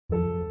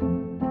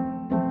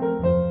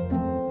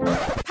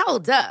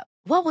Hold up.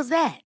 What was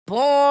that?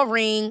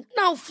 Boring.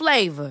 No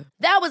flavor.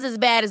 That was as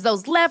bad as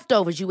those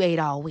leftovers you ate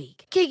all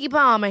week. Keke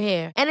Palmer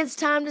here. And it's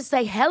time to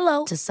say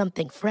hello to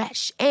something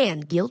fresh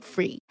and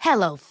guilt-free.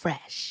 Hello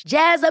Fresh.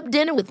 Jazz up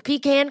dinner with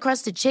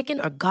pecan-crusted chicken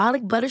or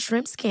garlic butter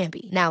shrimp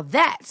scampi. Now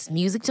that's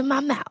music to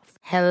my mouth.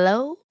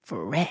 Hello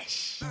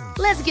Fresh.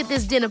 Let's get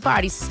this dinner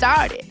party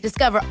started.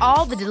 Discover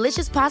all the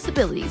delicious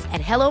possibilities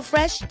at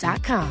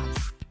hellofresh.com.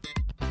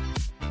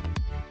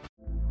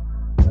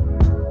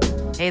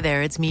 Hey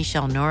there, it's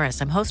Michelle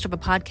Norris. I'm host of a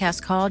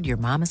podcast called Your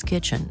Mama's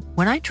Kitchen.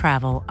 When I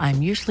travel,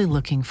 I'm usually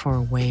looking for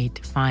a way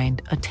to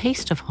find a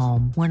taste of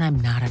home when I'm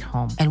not at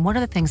home. And one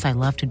of the things I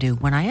love to do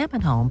when I am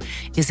at home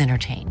is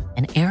entertain.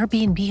 And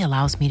Airbnb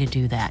allows me to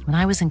do that. When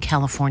I was in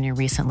California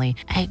recently,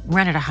 I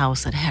rented a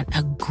house that had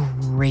a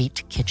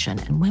great kitchen.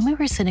 And when we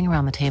were sitting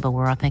around the table, we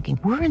were all thinking,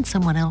 we're in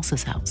someone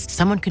else's house.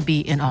 Someone could be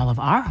in all of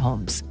our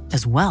homes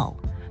as well.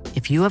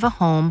 If you have a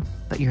home,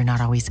 but you're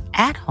not always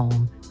at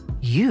home,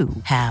 you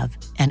have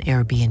an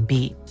Airbnb.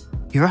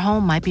 Your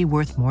home might be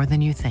worth more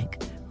than you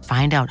think.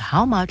 Find out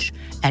how much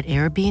at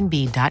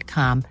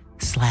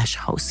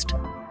airbnb.com/host.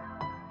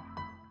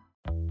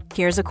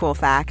 Here's a cool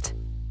fact.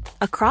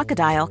 A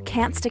crocodile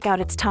can't stick out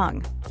its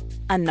tongue.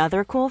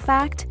 Another cool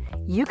fact,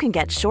 you can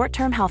get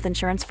short-term health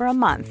insurance for a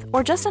month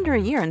or just under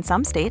a year in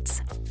some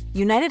states.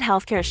 United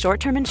Healthcare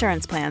short-term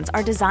insurance plans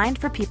are designed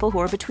for people who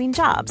are between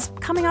jobs,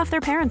 coming off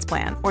their parents'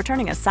 plan, or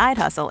turning a side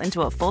hustle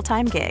into a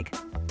full-time gig.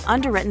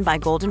 Underwritten by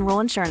Golden Rule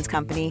Insurance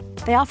Company,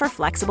 they offer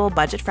flexible,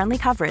 budget-friendly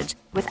coverage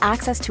with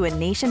access to a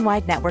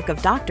nationwide network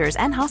of doctors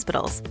and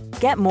hospitals.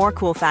 Get more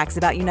cool facts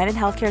about United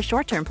Healthcare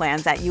short-term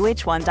plans at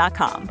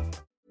uh1.com.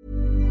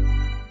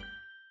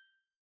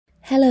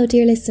 Hello,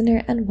 dear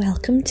listener, and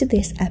welcome to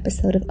this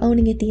episode of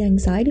Owning It, the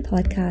Anxiety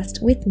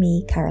Podcast with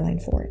me, Caroline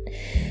Ford.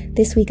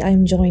 This week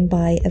I'm joined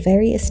by a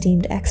very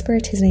esteemed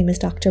expert. His name is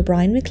Dr.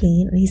 Brian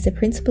McLean, and he's the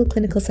principal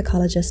clinical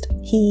psychologist.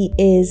 He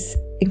is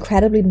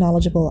incredibly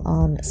knowledgeable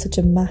on such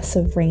a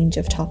massive range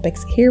of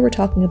topics. Here we're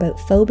talking about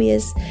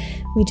phobias.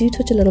 We do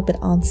touch a little bit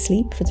on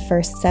sleep for the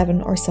first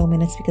 7 or so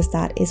minutes because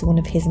that is one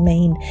of his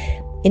main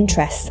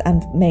interests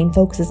and main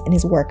focuses in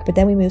his work, but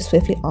then we move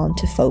swiftly on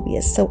to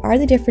phobias. So are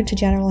they different to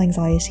general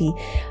anxiety?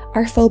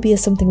 Are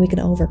phobias something we can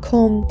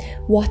overcome?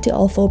 What do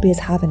all phobias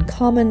have in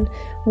common?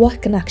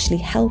 What can actually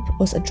help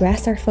us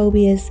address our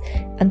phobias?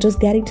 And does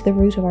getting to the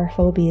root of our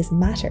phobias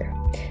matter?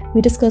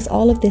 We discuss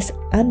all of this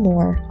and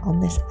more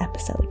on this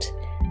episode.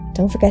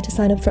 Don't forget to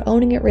sign up for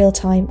Owning It Real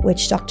Time,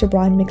 which Dr.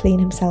 Brian McLean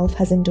himself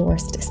has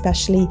endorsed,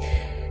 especially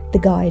the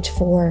guide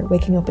for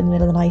waking up in the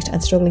middle of the night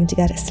and struggling to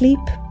get asleep.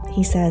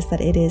 He says that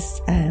it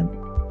is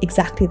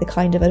exactly the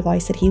kind of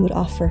advice that he would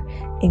offer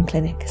in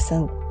clinic.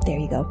 So there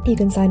you go. You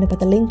can sign up at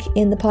the link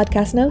in the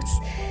podcast notes.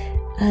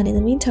 And in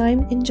the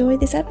meantime, enjoy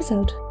this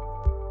episode.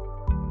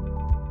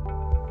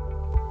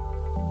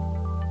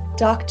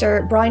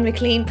 Dr. Brian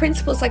McLean,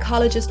 Principal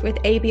Psychologist with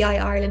ABI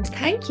Ireland.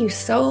 Thank you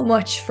so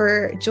much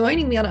for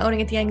joining me on Owning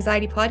It, the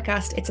Anxiety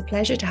Podcast. It's a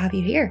pleasure to have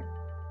you here.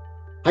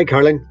 Hi,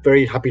 Caroline.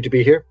 Very happy to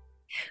be here.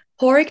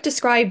 Pádraig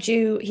described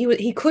you,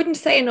 he couldn't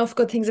say enough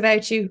good things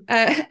about you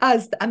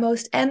as a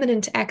most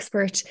eminent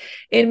expert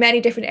in many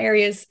different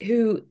areas,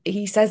 who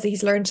he says that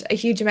he's learned a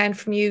huge amount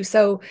from you.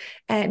 So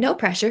no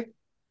pressure.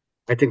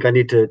 I think I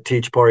need to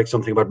teach Pádraig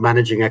something about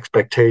managing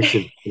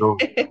expectation.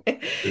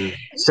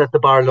 Set the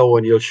bar low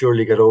and you'll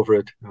surely get over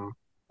it.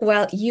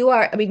 Well, you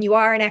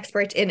are an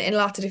expert in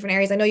lots of different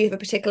areas. I know you have a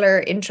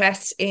particular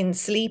interest in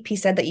sleep. He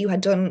said that you've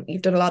done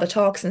a lot of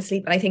talks on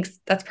sleep, and I think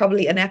that's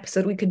probably an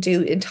episode we could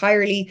do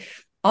entirely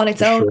on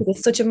its own, because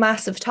it's such a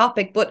massive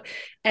topic. But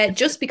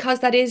just because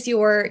that is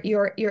your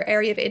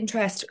area of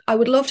interest, I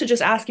would love to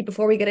just ask you,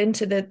 before we get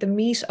into the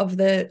meat of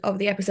the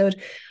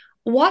episode,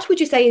 what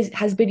would you say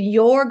has been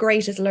your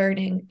greatest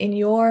learning in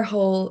your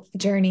whole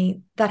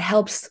journey that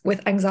helps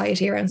with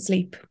anxiety around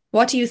sleep?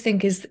 What do you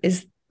think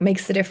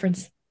makes the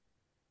difference?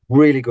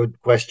 Really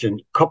good question.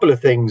 Couple of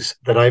things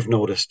that I've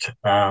noticed.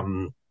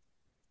 One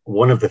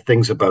of the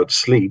things about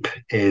sleep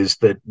is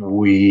that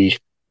we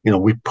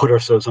put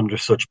ourselves under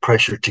such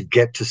pressure to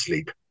get to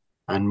sleep,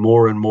 and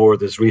more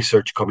there's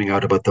research coming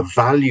out about the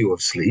value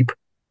of sleep,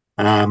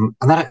 and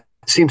that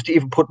seems to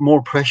even put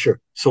more pressure.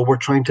 So we're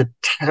trying to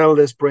tell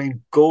this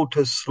brain, go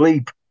to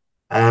sleep,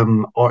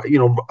 or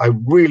I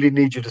really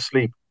need you to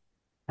sleep.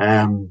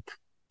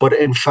 But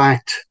in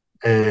fact,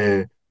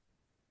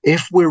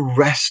 if we're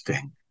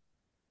resting,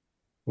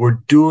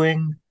 we're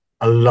doing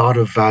a lot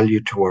of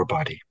value to our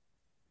body.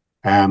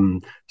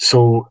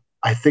 So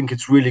I think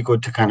it's really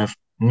good to kind of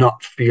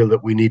not feel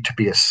that we need to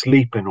be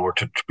asleep in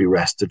order to be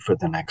rested for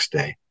the next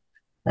day.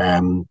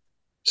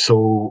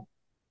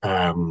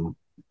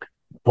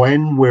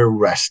 When we're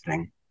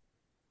resting,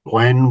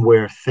 when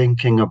we're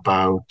thinking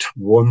about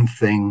one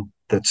thing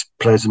that's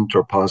pleasant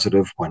or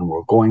positive, when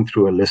we're going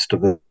through a list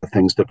of the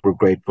things that we're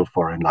grateful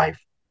for in life,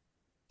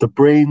 the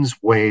brain's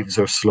waves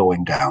are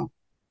slowing down.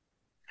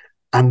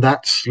 And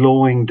that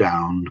slowing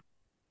down,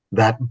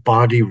 that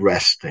body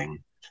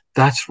resting,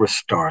 that's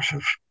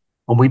restorative.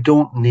 And we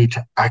don't need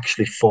to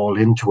actually fall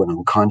into an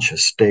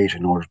unconscious state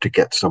in order to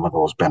get some of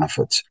those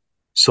benefits.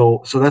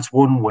 So that's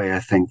one way I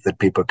think that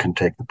people can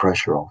take the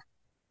pressure off.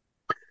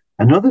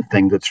 Another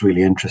thing that's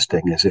really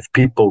interesting is if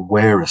people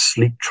wear a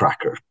sleep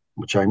tracker,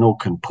 which I know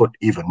can put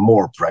even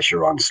more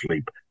pressure on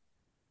sleep.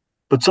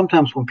 But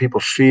sometimes when people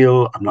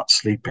feel I'm not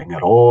sleeping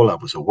at all, I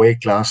was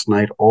awake last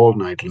night all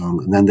night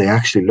long, and then they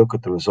actually look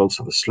at the results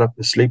of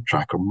a sleep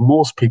tracker,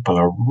 most people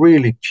are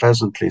really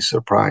pleasantly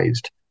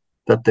surprised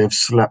that they've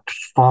slept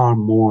far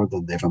more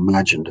than they've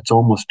imagined. It's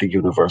almost a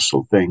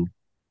universal thing.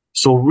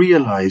 So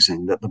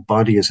realizing that the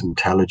body is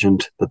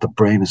intelligent, that the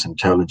brain is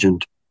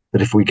intelligent,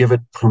 that if we give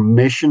it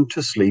permission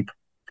to sleep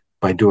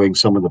by doing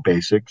some of the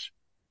basics,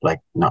 like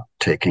not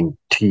taking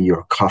tea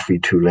or coffee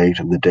too late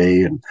in the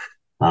day and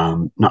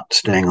not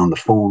staying on the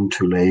phone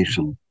too late,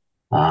 and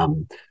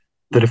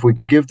that if we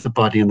give the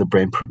body and the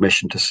brain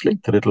permission to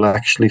sleep, that it'll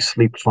actually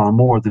sleep far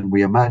more than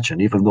we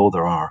imagine, even though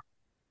there are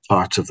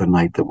parts of the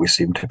night that we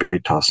seem to be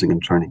tossing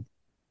and turning.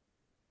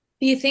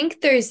 Do you think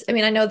I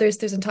mean, I know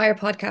there's entire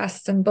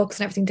podcasts and books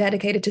and everything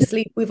dedicated to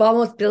sleep. We've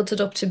almost built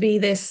it up to be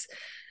this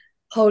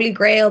holy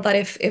grail that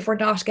if we're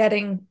not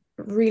getting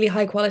really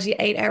high quality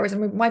 8 hours,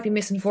 and we might be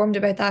misinformed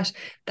about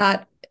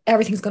that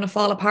everything's going to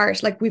fall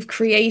apart. Like we've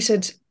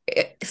created,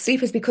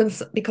 sleep has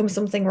become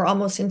something we're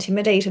almost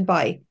intimidated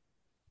by.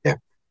 Yeah.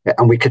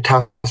 And we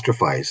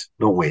catastrophize,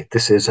 don't we?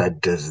 This is a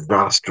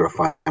disaster if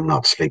I'm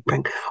not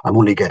sleeping. I'm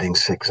only getting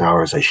 6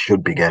 hours. I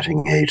should be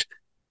getting 8.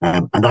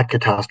 And that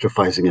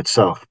catastrophizing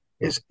itself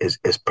is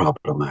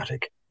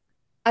problematic.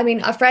 I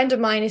mean, a friend of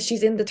mine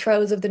she's in the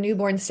throes of the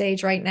newborn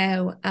stage right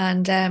now.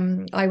 And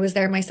I was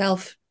there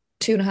myself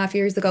 2.5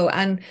 years ago,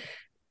 and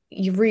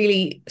you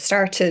really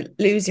start to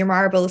lose your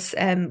marbles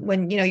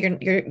when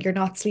you're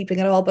not sleeping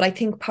at all. But I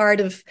think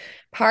part of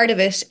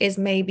it is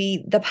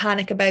maybe the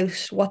panic about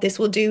what this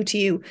will do to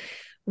you.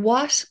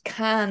 What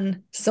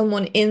can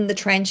someone in the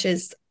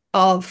trenches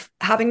of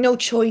having no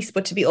choice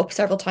but to be up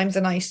several times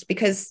a night,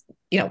 because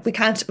we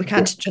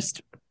can't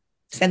just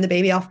send the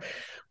baby off,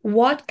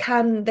 what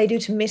can they do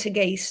to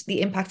mitigate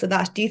the impacts of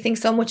that? Do you think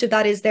so much of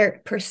that is their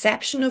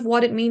perception of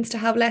what it means to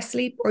have less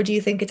sleep, or do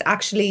you think it's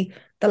actually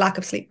the lack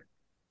of sleep?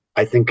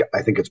 I think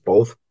it's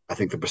both. I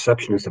think the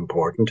perception is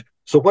important.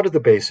 So what are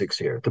the basics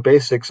here? The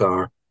basics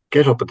are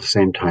get up at the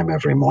same time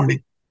every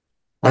morning.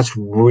 That's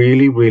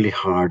really, really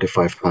hard if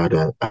I've had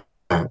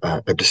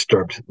a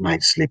disturbed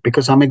night's sleep,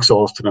 because I'm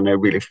exhausted and I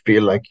really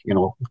feel like,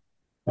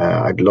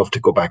 I'd love to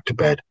go back to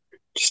bed.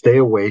 Stay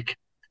awake,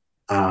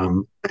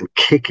 and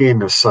kick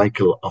in a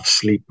cycle of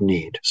sleep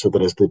need, so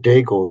that as the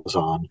day goes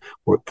on,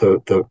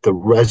 the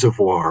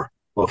reservoir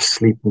of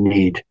sleep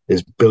need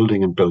is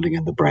building and building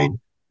in the brain.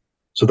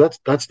 So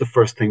that's the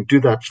first thing. Do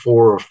that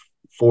 4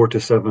 to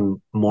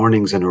 7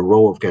 mornings in a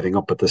row of getting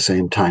up at the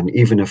same time,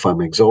 even if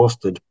I'm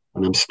exhausted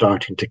and I'm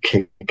starting to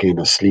kick in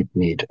a sleep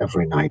need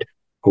every night.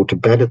 Go to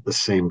bed at the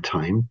same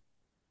time.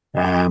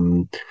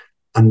 And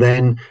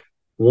then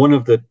one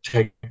of the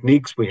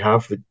techniques we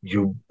have that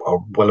you are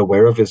well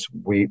aware of is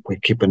we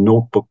keep a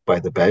notebook by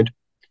the bed.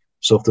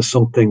 So if there's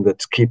something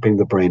that's keeping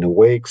the brain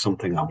awake,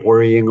 something I'm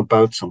worrying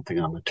about, something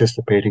I'm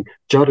anticipating,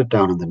 jot it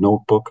down in the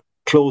notebook,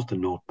 close the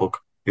notebook.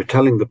 You're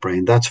telling the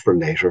brain that's for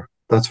later,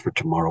 that's for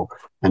tomorrow.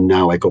 And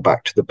now I go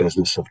back to the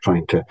business of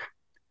trying to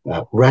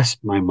rest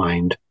my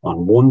mind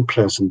on one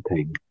pleasant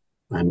thing,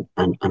 and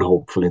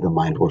hopefully the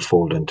mind will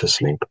fold into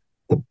sleep.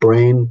 The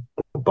brain,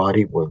 the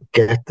body will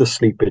get the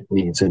sleep it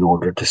needs in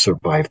order to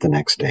survive the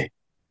next day.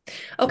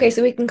 Okay,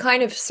 so we can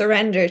kind of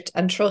surrender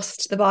and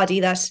trust the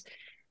body that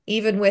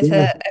even with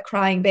a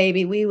crying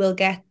baby, we will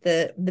get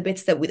the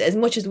bits that as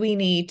much as we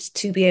need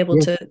to be able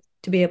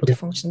to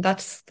function.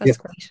 That's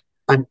great.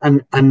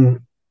 And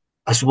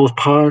I suppose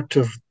part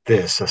of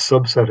this, a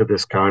subset of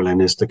this,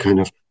 Caroline, is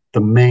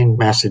the main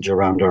message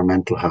around our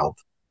mental health,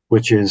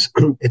 which is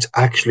it's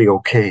actually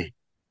okay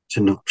to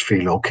not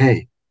feel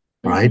okay,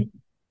 right? Mm-hmm.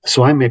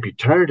 So I may be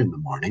tired in the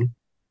morning,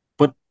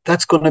 but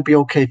that's going to be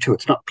okay too.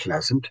 It's not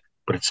pleasant,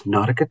 but it's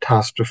not a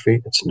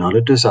catastrophe. It's not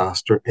a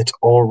disaster. It's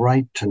all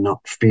right to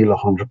not feel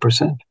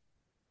 100%.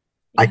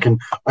 Yeah.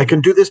 I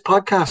can do this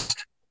podcast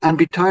and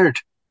be tired.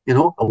 I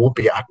won't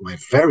be at my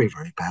very,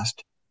 very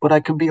best, but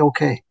I can be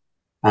okay.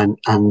 And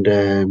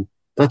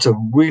that's a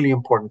really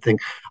important thing.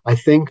 I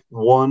think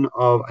I don't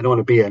want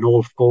to be an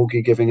old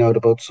fogey giving out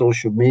about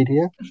social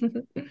media,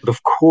 but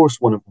of course,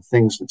 one of the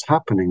things that's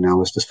happening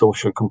now is the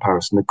social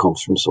comparison that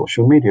comes from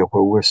social media,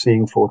 where we're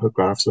seeing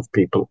photographs of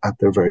people at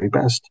their very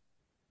best.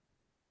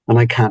 And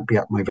I can't be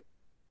at my best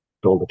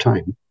all the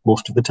time.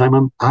 Most of the time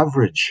I'm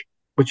average,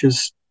 which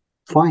is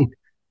fine.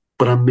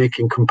 But I'm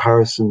making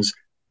comparisons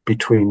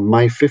between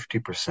my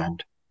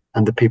 50%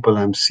 and the people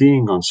I'm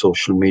seeing on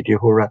social media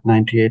who are at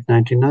 98,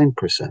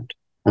 99%.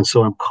 And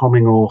so I'm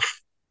coming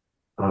off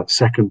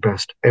second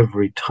best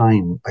every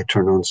time I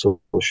turn on social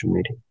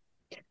media.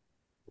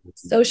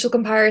 Social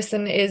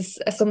comparison is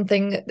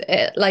something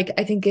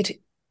I think it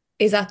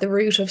is at the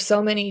root of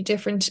so many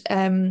different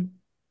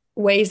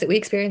ways that we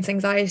experience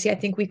anxiety. I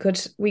think we could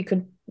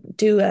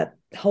do a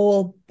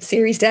whole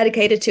series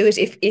dedicated to it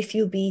if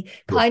you'll be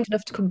kind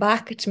enough to come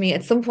back to me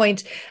at some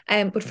point.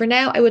 But for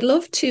now, I would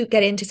love to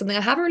get into something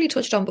I haven't really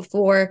touched on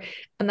before,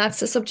 and that's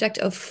the subject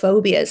of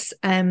phobias.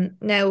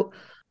 Now,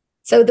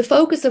 so the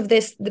focus of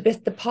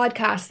the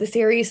podcast, the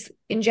series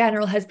in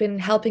general, has been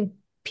helping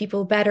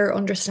people better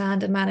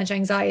understand and manage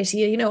anxiety,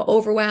 you know,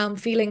 overwhelm,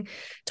 feeling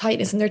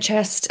tightness in their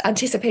chest,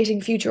 anticipating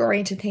future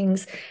oriented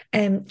things,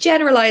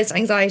 generalized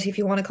anxiety, if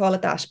you want to call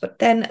it that. But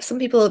then some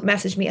people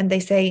message me and they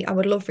say, I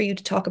would love for you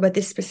to talk about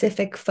this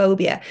specific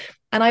phobia.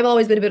 And I've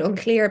always been a bit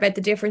unclear about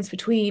the difference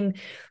between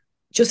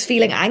just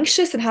feeling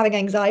anxious and having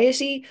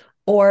anxiety,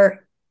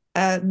 or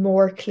a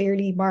more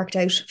clearly marked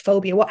out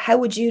phobia. How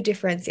would you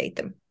differentiate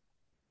them?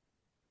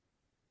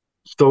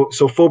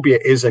 So phobia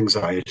is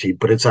anxiety,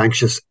 but it's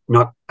anxious,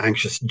 not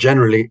anxious.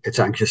 Generally, it's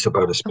anxious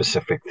about a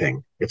specific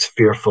thing. It's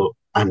fearful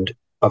and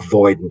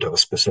avoidant of a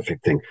specific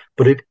thing.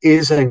 But it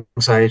is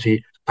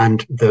anxiety,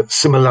 and the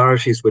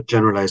similarities with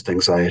generalized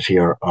anxiety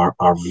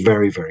are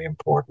very, very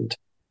important.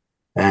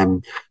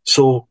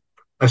 So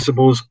I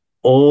suppose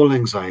all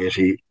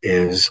anxiety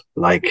is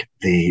like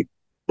the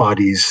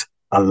body's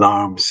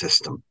alarm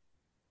system.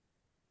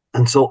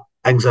 And so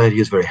anxiety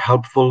is very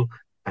helpful.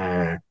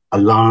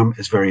 Alarm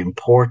is very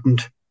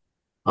important.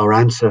 Our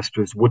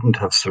ancestors wouldn't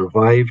have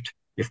survived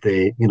if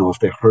they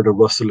heard a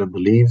rustle in the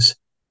leaves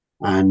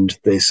and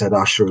they said,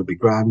 "Ah, sure, it'll be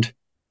grand."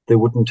 They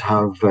wouldn't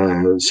have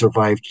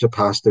survived to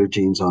pass their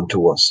genes on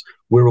to us.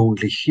 We're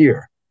only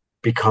here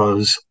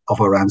because of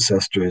our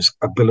ancestors'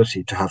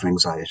 ability to have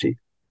anxiety,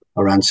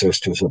 our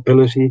ancestors'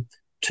 ability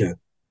to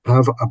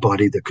have a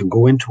body that can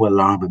go into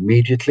alarm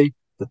immediately,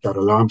 that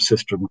alarm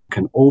system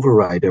can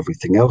override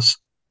everything else,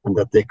 and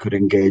that they could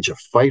engage a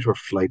fight or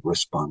flight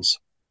response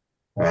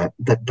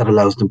that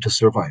allows them to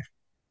survive.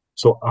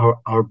 So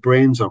our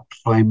brains are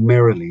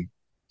primarily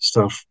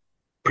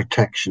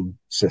self-protection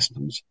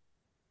systems.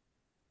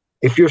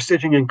 If you're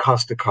sitting in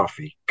Costa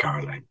Coffee,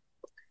 Caroline,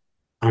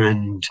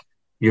 and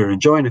you're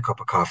enjoying a cup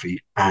of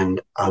coffee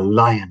and a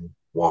lion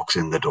walks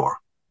in the door,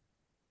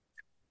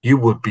 you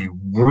would be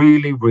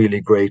really,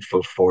 really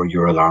grateful for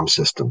your alarm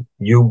system.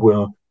 You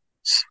will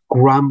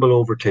scramble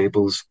over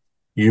tables.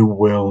 You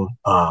will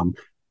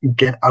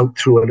get out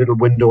through a little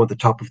window at the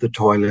top of the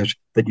toilet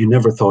that you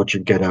never thought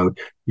you'd get out.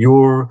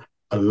 Your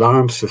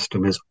alarm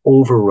system is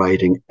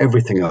overriding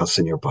everything else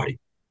in your body.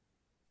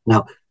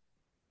 Now,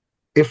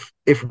 if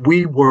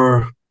we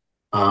were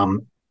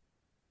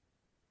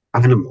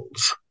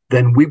animals,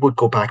 then we would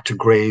go back to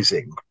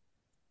grazing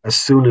as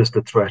soon as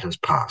the threat has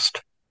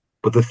passed.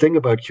 But the thing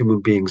about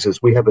human beings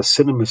is we have a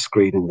cinema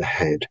screen in the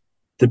head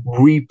that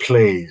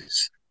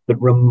replays, that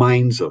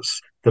reminds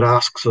us, that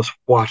asks us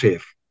what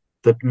if,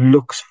 that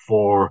looks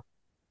for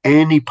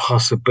any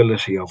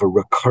possibility of a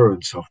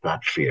recurrence of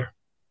that fear.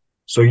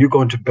 So you're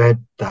going to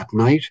bed that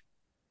night,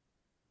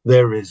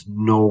 there is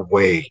no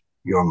way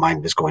your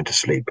mind is going to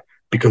sleep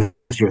because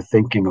you're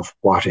thinking of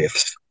what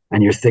ifs,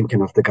 and you're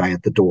thinking of the guy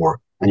at the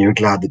door, and you're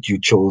glad that you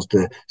chose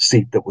the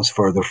seat that was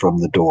further from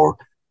the door,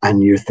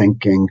 and you're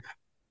thinking,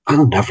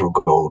 I'll never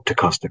go to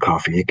Costa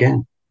Coffee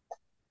again.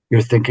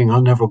 You're thinking,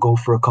 I'll never go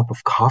for a cup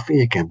of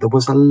coffee again. There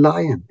was a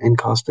lion in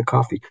Costa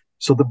Coffee.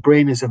 So the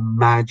brain is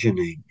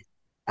imagining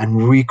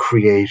and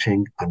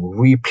recreating and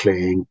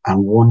replaying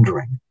and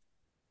wondering.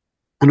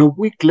 And a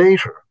week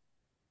later,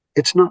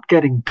 it's not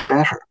getting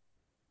better.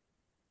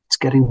 It's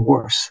getting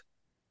worse.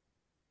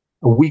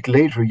 A week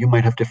later, you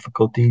might have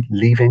difficulty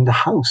leaving the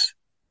house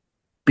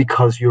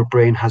because your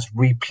brain has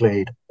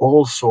replayed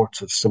all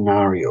sorts of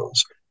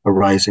scenarios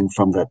arising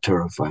from that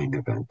terrifying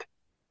event.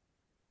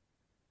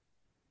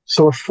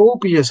 So a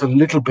phobia is a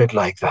little bit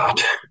like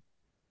that.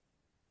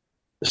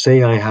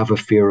 Say I have a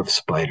fear of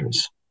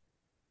spiders.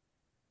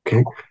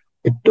 Okay?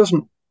 It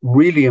doesn't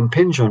really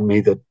impinge on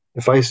me that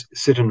if I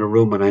sit in a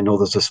room and I know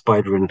there's a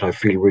spider in it, I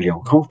feel really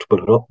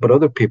uncomfortable. But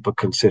other people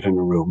can sit in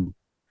a room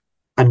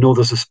and know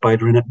there's a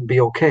spider in it and be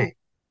okay.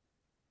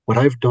 What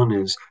I've done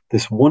is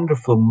this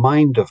wonderful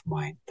mind of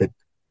mine that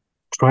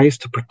tries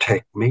to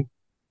protect me,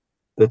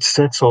 that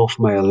sets off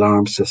my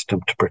alarm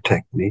system to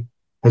protect me,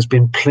 has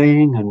been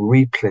playing and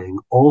replaying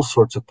all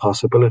sorts of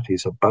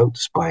possibilities about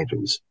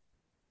spiders.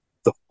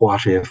 The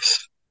what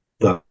ifs,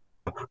 the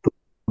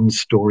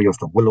story of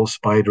the willow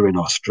spider in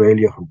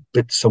Australia who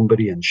bit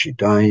somebody and she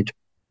died.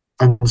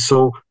 And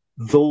so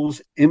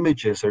those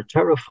images are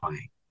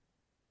terrifying.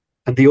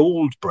 And the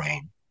old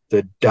brain,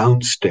 the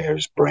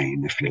downstairs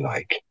brain, if you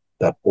like,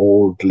 that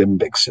old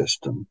limbic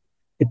system,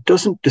 it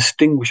doesn't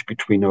distinguish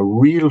between a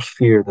real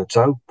fear that's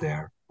out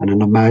there and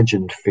an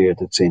imagined fear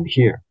that's in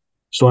here.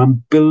 So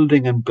I'm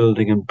building and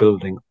building and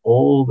building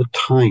all the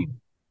time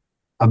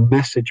a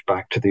message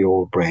back to the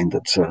old brain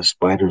that says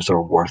spiders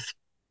are worth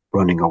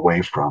running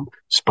away from.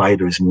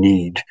 Spiders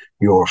need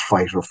your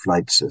fight or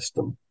flight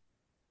system.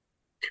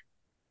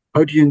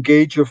 How do you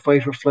engage your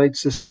fight or flight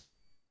system?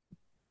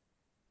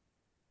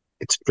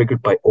 It's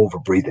triggered by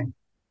overbreathing.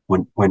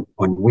 When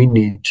we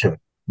need to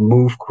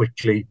move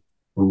quickly,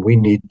 when we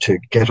need to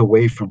get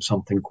away from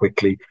something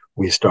quickly,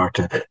 we start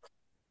to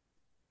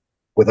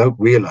without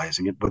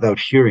realizing it, without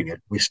hearing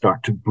it, we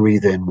start to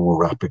breathe in more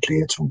rapidly.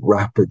 It's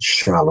rapid,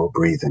 shallow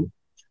breathing.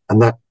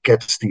 And that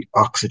gets the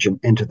oxygen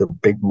into the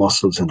big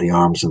muscles in the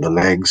arms and the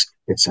legs.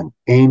 It's an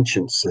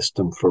ancient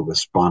system for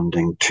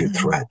responding to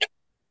threat.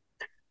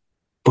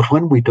 But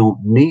when we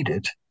don't need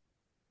it,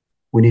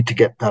 we need to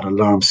get that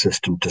alarm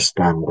system to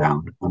stand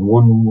down. And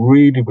one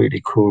really,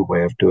 really cool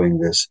way of doing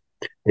this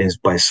is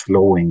by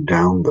slowing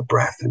down the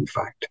breath, in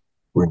fact,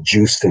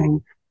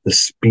 reducing the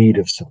speed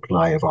of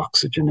supply of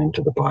oxygen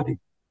into the body.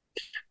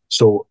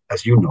 So,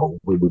 as you know,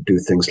 we would do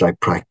things like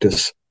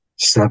practice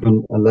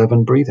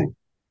 7-11 breathing.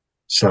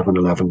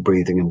 7-11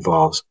 breathing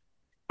involves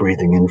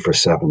breathing in for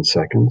 7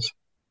 seconds,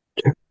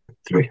 2,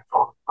 3,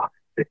 4, 5,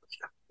 6,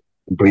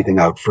 7. Breathing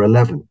out for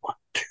 11. 1,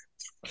 2,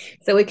 3.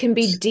 So it can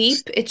be deep.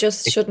 It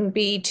just shouldn't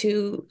be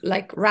too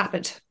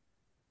rapid.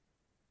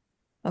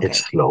 Okay.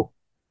 It's slow.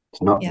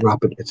 It's not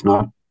rapid. It's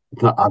not.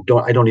 I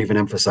don't even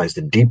emphasize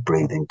the deep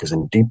breathing, because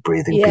in deep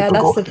breathing, people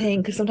that's the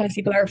thing, because sometimes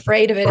people are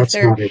afraid of it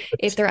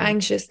if they're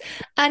anxious.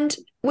 And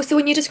so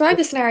when you describe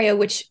the scenario,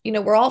 which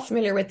we're all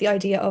familiar with, the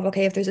idea of,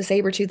 okay, if there's a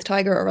saber-toothed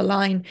tiger or a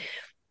lion,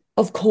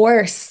 of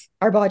course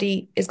our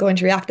body is going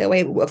to react that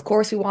way. Of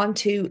course we want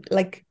to,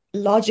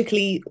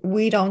 logically,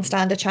 we don't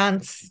stand a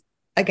chance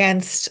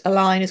against a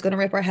lion who's going to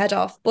rip our head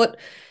off.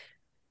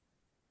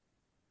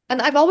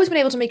 And I've always been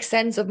able to make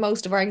sense of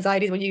most of our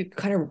anxieties when you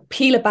kind of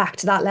peel it back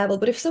to that level.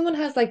 But if someone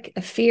has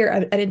a fear,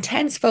 an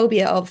intense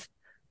phobia of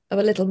a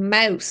little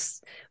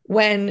mouse,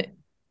 when,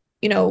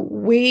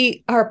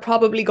 we are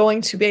probably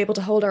going to be able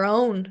to hold our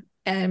own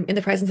in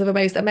the presence of a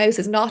mouse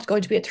is not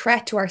going to be a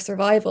threat to our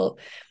survival.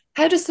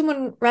 How does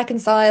someone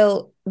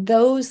reconcile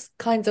those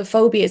kinds of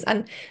phobias?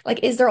 And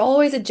is there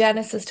always a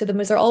genesis to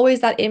them? Is there always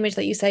that image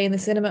that you say in the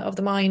cinema of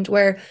the mind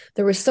where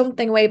there was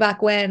something way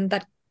back when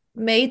that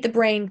made the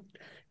brain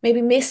maybe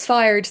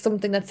misfired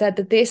something that said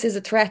that this is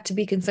a threat to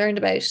be concerned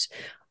about?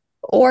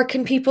 Or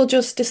can people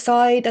just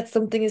decide that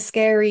something is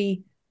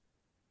scary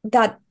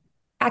that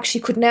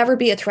actually could never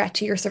be a threat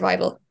to your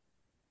survival?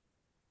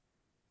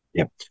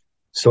 Yeah.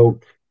 So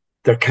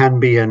there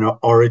can be an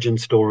origin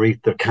story,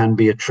 there can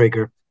be a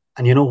trigger.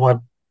 And you know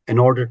what? In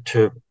order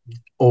to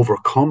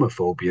overcome a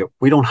phobia,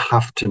 we don't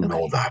have to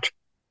know that.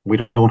 We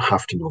don't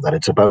have to know that.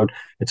 It's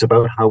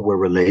about how we're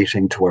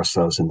relating to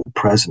ourselves in the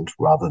present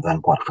rather than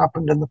what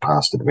happened in the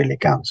past that really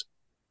counts.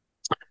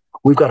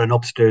 We've got an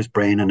upstairs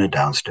brain and a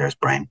downstairs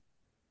brain.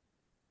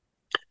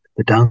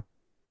 The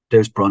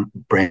downstairs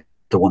brain,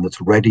 the one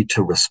that's ready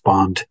to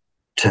respond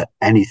to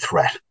any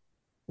threat.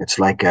 It's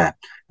like a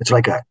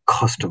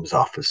customs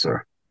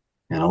officer,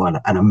 an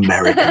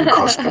American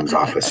customs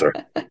officer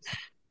that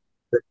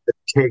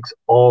takes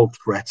all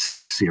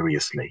threats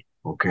seriously.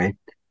 Okay.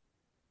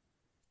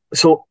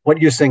 So what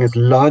you're saying is,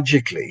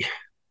 logically,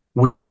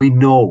 we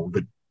know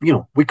that,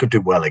 we could do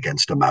well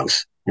against a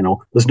mouse.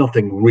 There's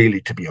nothing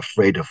really to be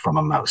afraid of from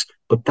a mouse,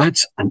 but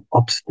that's an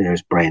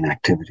upstairs brain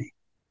activity.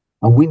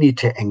 And we need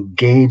to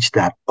engage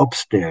that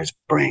upstairs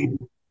brain,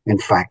 in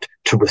fact,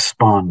 to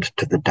respond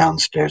to the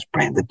downstairs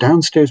brain. The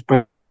downstairs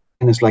brain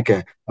is like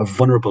a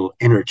vulnerable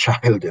inner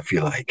child, if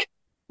you like.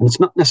 And it's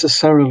not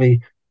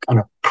necessarily kind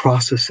of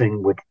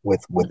processing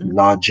with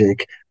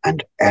logic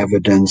and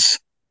evidence.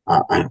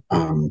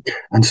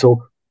 And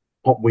so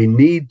what we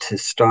need to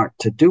start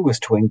to do is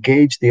to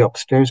engage the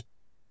upstairs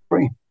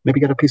brain. Maybe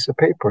get a piece of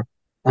paper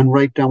and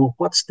write down, well,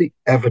 what's the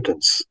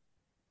evidence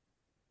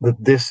that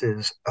this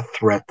is a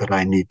threat that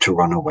I need to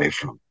run away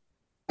from?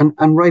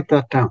 And write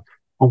that down.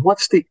 And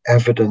what's the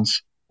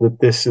evidence that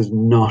this is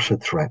not a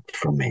threat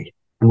for me?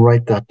 And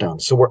write that down.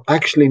 So we're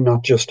actually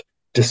not just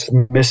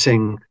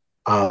dismissing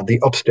the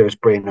upstairs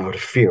brain out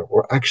of fear.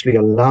 We're actually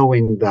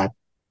allowing that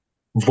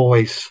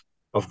voice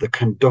of the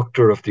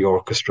conductor of the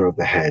orchestra of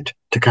the head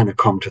to kind of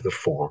come to the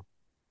fore.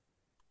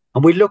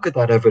 And we look at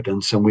that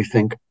evidence and we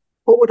think,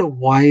 what would a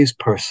wise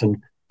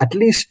person at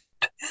least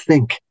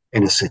think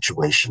in a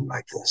situation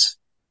like this?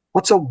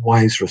 What's a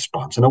wise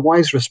response? And a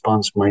wise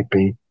response might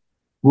be,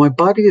 my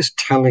body is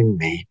telling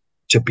me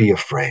to be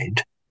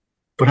afraid,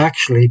 but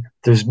actually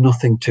there's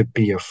nothing to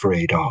be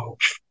afraid of.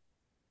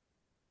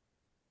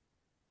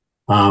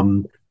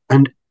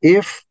 And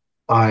if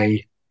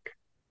I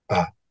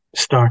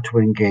start to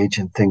engage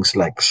in things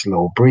like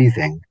slow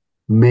breathing,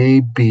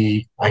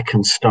 maybe I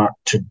can start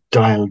to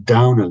dial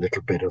down a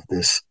little bit of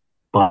this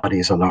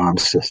body's alarm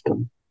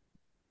system.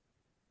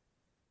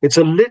 It's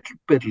a little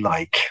bit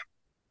like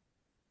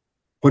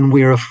when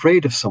we're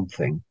afraid of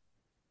something,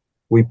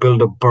 we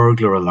build a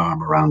burglar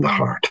alarm around the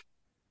heart.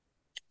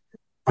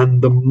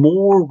 And the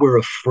more we're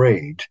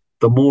afraid,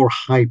 the more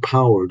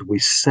high-powered we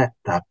set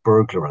that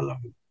burglar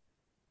alarm.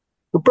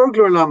 The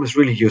burglar alarm is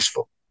really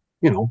useful.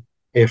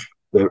 If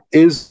there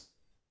is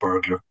a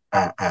burglar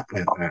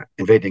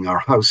invading our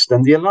house,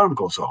 then the alarm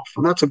goes off,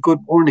 and that's a good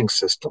warning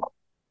system.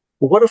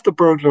 But what if the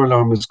burglar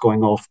alarm is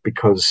going off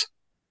because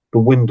the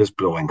wind is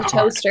blowing hard?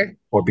 Toaster.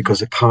 Or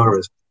because a car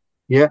is...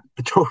 Yeah,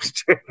 the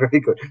toaster, very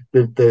good.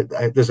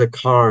 There's a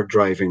car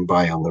driving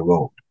by on the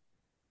road.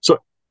 So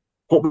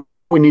what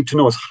we we need to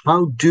know is,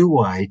 how do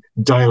I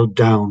dial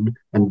down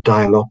and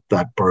dial up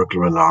that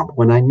burglar alarm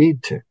when I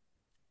need to?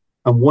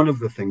 And one of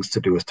the things to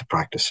do is to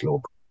practice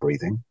slow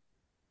breathing.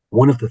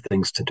 One of the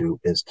things to do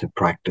is to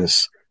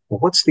practice, well,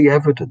 what's the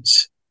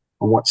evidence?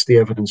 And what's the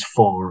evidence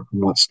for?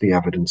 And what's the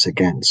evidence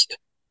against?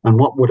 And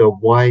what would a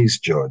wise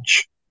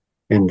judge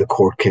in the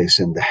court case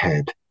in the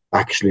head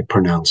actually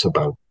pronounce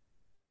about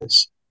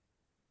this?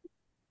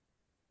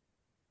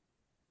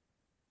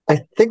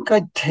 I think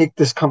I'd take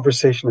this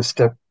conversation a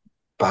step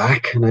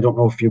back, and I don't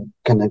know if you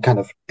can kind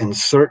of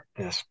insert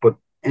this, but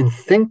in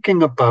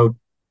thinking about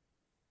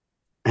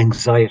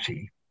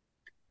anxiety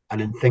and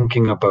in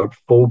thinking about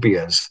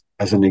phobias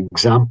as an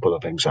example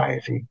of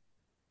anxiety,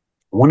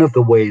 one of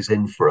the ways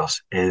in for us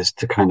is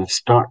to kind of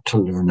start to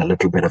learn a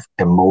little bit of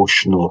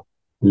emotional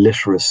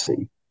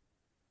literacy.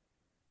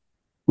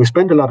 We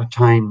spend a lot of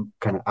time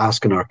kind of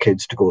asking our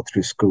kids to go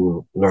through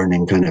school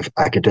learning kind of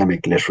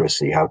academic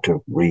literacy, how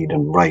to read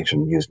and write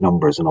and use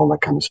numbers and all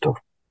that kind of stuff.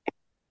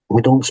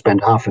 We don't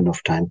spend half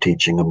enough time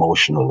teaching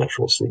emotional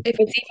literacy. If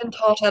it's even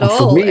taught at And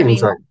for all, me, I mean,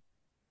 anxiety,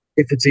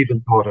 if it's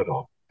even taught at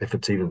all, if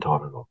it's even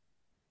taught at all.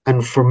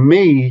 And for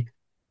me,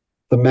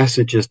 the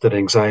message is that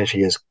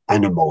anxiety is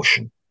an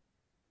emotion.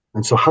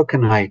 And so how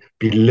can I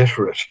be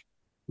literate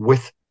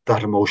with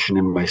that emotion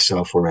in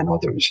myself or in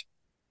others?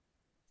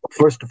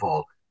 First of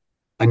all,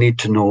 I need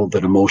to know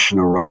that emotion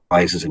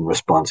arises in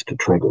response to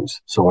triggers.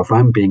 So if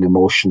I'm being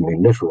emotionally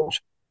literate,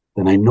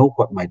 then I know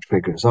what my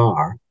triggers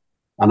are,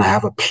 and I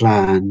have a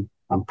plan.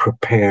 I'm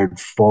prepared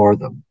for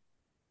them.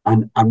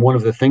 And one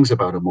of the things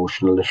about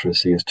emotional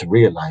literacy is to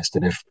realize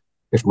that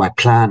if my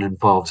plan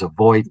involves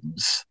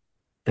avoidance,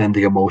 then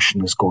the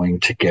emotion is going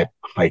to get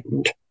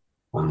heightened.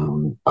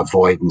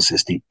 Avoidance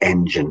is the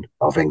engine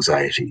of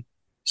anxiety.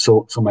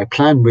 So my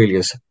plan really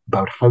is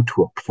about how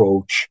to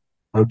approach,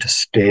 how to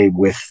stay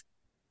with,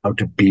 how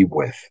to be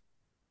with.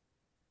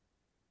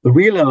 The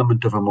real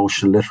element of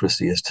emotional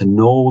literacy is to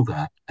know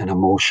that an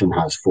emotion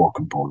has four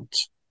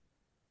components,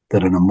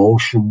 that an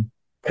emotion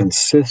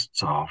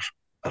consists of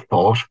a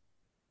thought,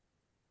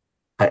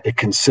 it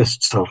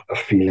consists of a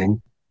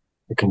feeling,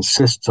 it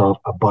consists of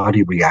a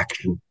body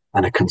reaction,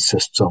 and it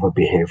consists of a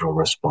behavioral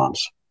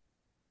response.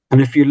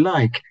 And if you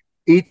like,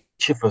 each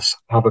of us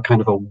have a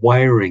kind of a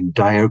wiring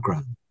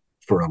diagram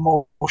for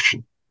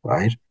emotion,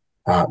 right?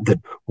 That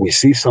we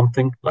see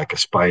something like a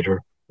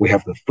spider, we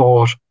have the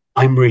thought,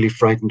 I'm really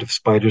frightened of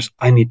spiders,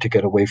 I need to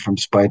get away from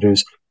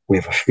spiders. We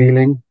have a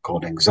feeling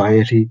called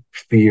anxiety,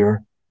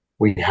 fear.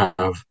 We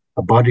have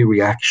a body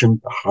reaction,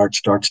 the heart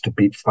starts to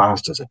beat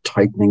fast, there's a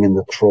tightening in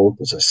the throat,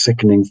 there's a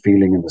sickening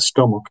feeling in the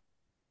stomach.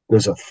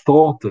 There's a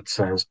thought that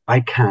says,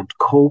 I can't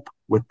cope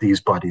with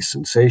these body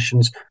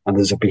sensations, and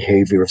there's a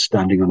behavior of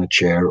standing on a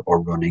chair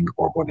or running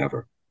or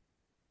whatever.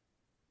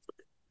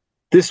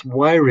 This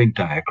wiring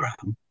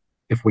diagram,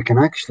 if we can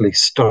actually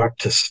start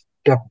to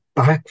step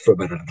back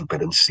from it a little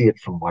bit and see it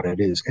from what it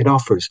is, it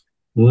offers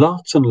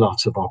lots and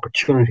lots of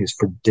opportunities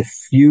for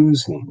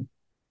diffusing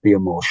the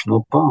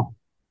emotional bomb.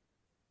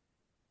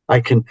 I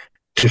can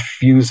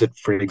diffuse it,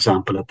 for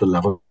example, at the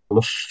level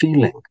of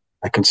feeling.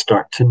 I can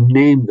start to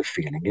name the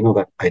feeling,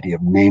 that idea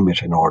of name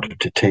it in order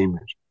to tame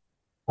it.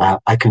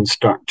 I can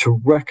start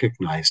to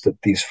recognize that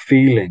these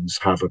feelings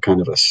have a kind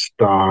of a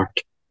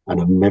start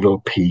and a middle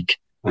peak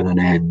and an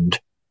end.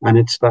 And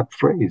it's that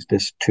phrase,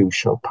 this too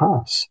shall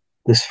pass.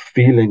 This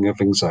feeling of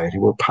anxiety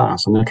will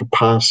pass, and it'll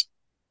pass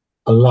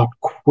a lot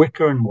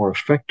quicker and more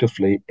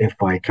effectively if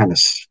I kind of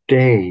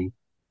stay,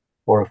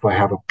 or if I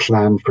have a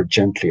plan for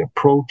gently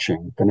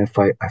approaching, than if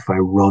I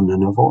run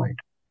and avoid.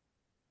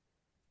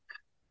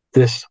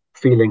 This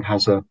feeling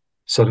has a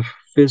set of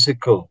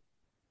physical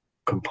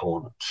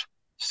components.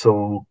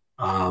 So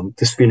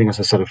this feeling has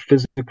a set of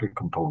physical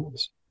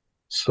components.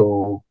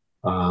 So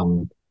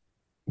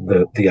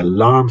the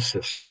alarm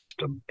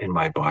system in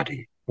my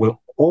body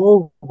will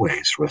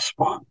always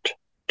respond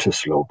to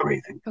slow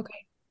breathing.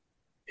 Okay.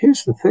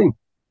 Here's the thing.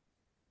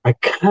 I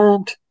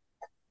can't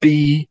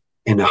be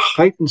in a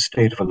heightened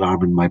state of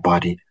alarm in my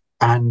body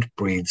and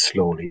breathe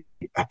slowly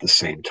at the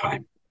same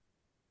time.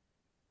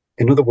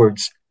 In other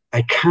words,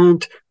 I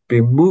can't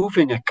be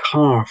moving a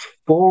car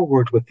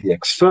forward with the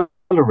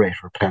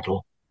accelerator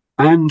pedal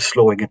and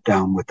slowing it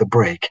down with the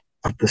brake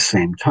at the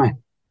same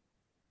time.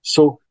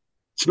 So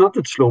it's not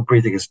that slow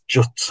breathing is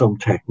just some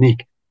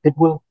technique. It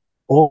will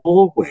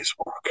always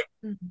work.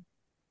 Mm-hmm.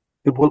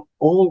 It will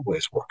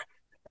always work.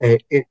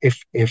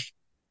 If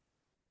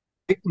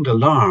heightened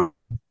alarm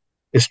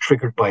is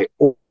triggered by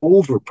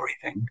over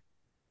breathing,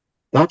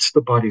 that's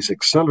the body's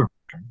accelerator.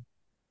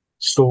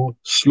 So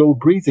slow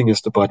breathing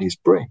is the body's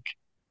brake.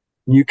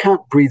 And you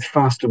can't breathe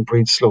fast and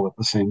breathe slow at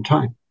the same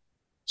time.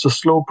 So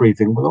slow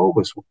breathing will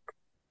always work.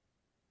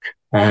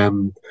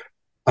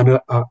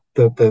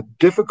 The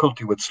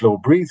difficulty with slow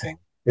breathing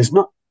is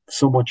not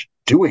so much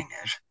doing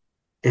it,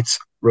 it's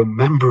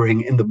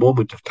remembering in the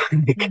moment of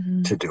panic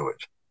to do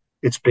it.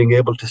 It's being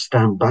able to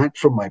stand back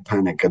from my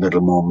panic a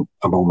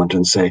moment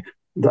and say,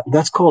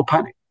 that's called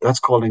panic. That's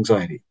called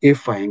anxiety.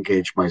 If I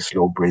engage my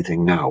slow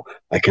breathing now,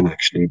 I can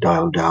actually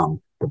dial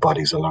down the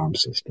body's alarm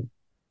system.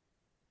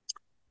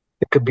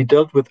 It could be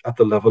dealt with at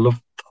the level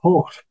of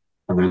thought,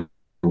 and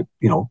then,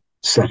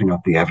 setting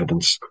up the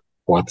evidence.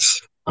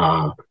 What's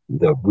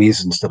the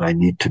reasons that I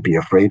need to be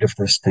afraid of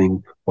this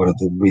thing? What are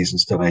the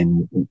reasons that I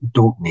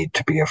don't need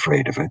to be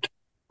afraid of it?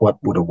 What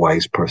would a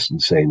wise person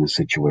say in a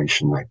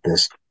situation like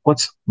this?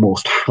 What's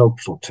most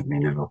helpful to me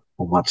now,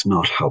 and what's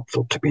not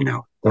helpful to me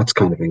now? That's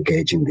kind of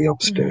engaging the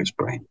upstairs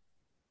brain.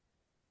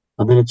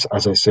 And then it's,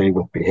 as I say,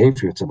 with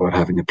behavior, it's about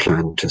having a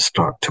plan to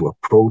start to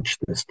approach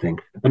this thing.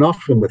 And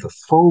often with a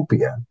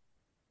phobia,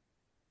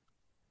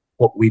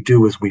 what we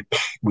do is we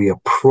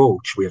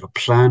have a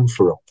plan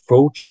for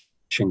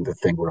approaching the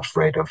thing we're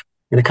afraid of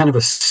in a kind of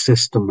a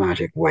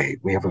systematic way.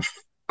 We have a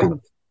kind of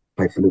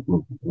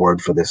highfalutin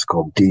word for this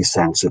called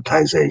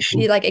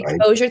desensitization. You like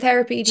exposure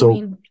therapy, do you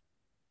mean?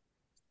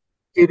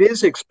 It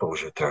is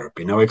exposure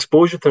therapy. Now,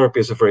 exposure therapy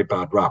is a very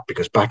bad rap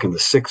because back in the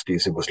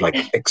 60s, it was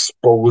like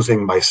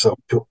exposing myself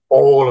to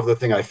all of the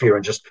thing I fear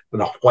and just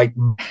in a white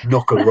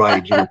knuckle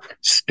ride,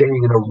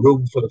 staying in a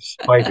room full of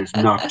spiders,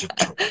 not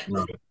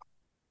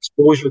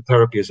exposure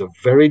therapy is a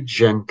very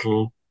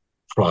gentle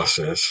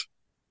process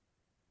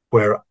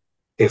where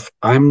if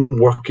I'm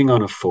working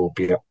on a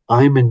phobia,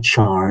 I'm in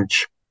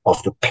charge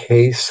of the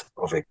pace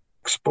of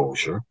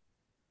exposure.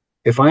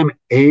 If I'm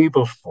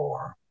able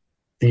for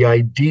the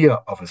idea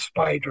of a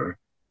spider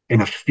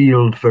in a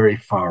field very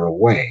far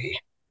away,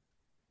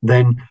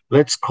 then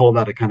let's call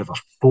that a kind of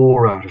a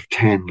 4 out of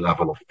 10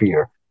 level of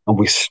fear. And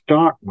we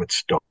start with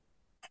stuff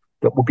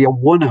that would be a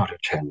 1 out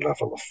of 10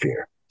 level of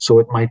fear. So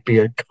it might be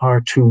a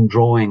cartoon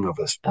drawing of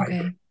a spider.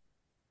 Okay.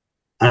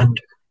 And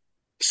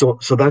so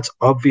that's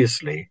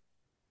obviously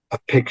a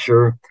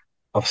picture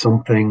of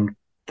something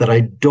that I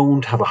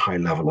don't have a high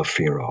level of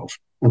fear of.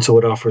 And so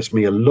it offers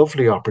me a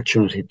lovely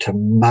opportunity to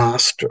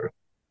master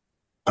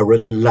a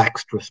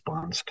relaxed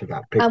response to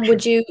that picture. And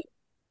would you?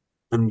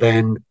 And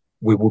then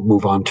we would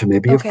move on to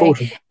maybe a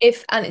photo.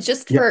 And it's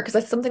just because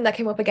that's something that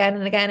came up again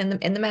and again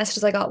in the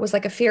messages I got was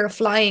like a fear of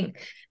flying,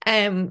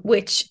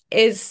 which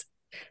is,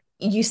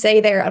 you say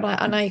there,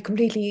 and I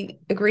completely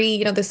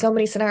agree. There's so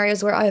many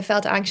scenarios where I have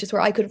felt anxious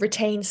where I could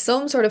retain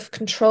some sort of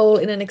control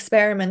in an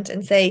experiment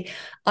and say,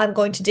 I'm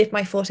going to dip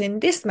my foot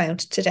in this mount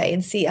today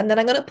and see, and then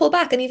I'm going to pull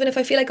back. And even if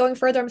I feel like going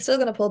further, I'm still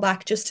going to pull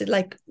back just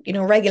to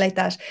regulate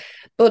that.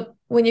 But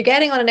when you're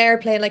getting on an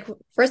airplane,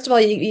 first of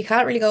all, you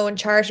can't really go and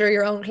charter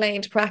your own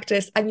plane to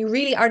practice, and you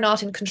really are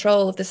not in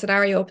control of the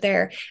scenario up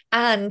there.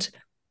 And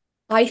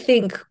I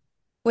think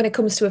when it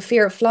comes to a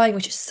fear of flying,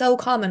 which is so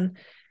common,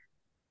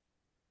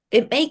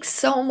 it makes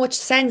so much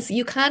sense.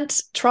 You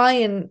can't try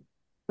and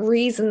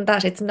reason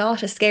that it's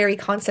not a scary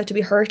concept to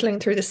be hurtling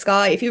through the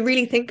sky if you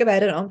really think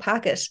about it and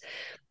unpack it.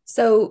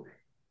 So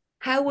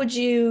how would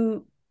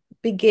you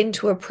begin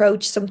to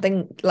approach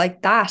something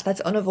like that that's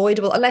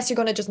unavoidable, unless you're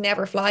going to just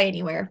never fly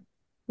anywhere?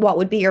 What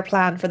would be your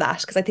plan for that?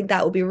 Because I think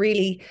that would be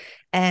really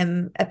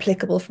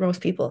applicable for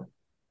most people.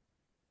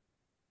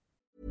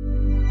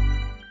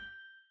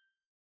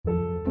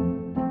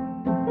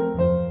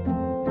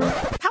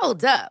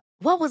 Hold up.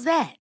 What was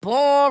that?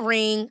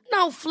 Boring.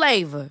 No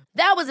flavor.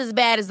 That was as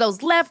bad as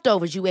those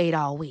leftovers you ate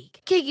all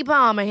week. Keke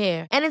Palmer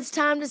here, and it's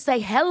time to say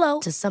hello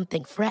to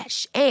something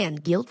fresh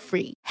and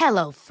guilt-free.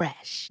 Hello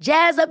Fresh.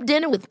 Jazz up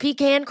dinner with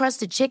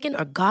pecan-crusted chicken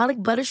or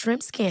garlic butter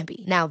shrimp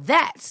scampi. Now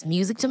that's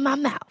music to my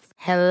mouth.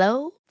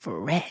 Hello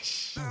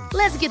Fresh.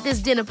 Let's get this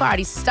dinner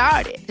party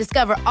started.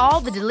 Discover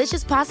all the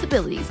delicious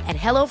possibilities at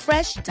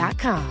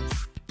hellofresh.com.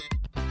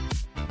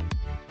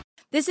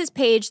 This is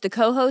Paige, the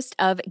co-host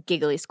of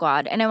Giggly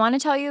Squad, and I want to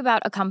tell you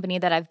about a company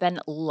that I've been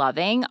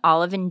loving,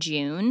 Olive &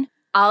 June.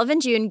 Olive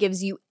 & June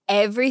gives you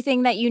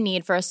everything that you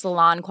need for a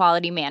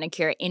salon-quality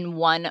manicure in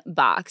one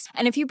box.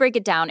 And if you break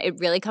it down, it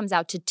really comes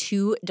out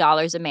to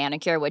 $2 a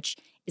manicure, which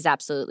is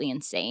absolutely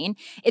insane.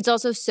 It's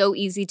also so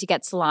easy to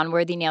get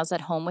salon-worthy nails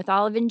at home with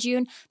Olive &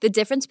 June. The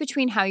difference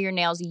between how your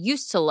nails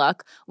used to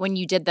look when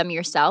you did them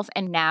yourself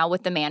and now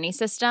with the Mani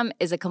system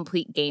is a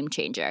complete game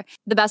changer.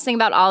 The best thing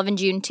about Olive &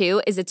 June,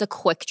 too, is it's a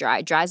quick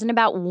dry. Dries in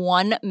about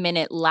 1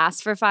 minute,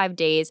 lasts for 5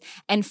 days,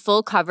 and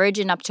full coverage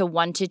in up to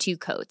 1 to 2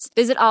 coats.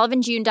 Visit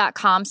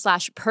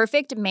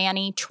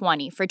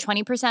oliveandjune.com/perfectmani20 for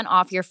 20%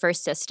 off your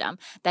first system.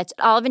 That's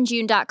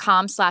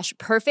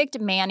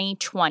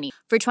oliveandjune.com/perfectmani20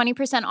 for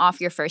 20% off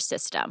your first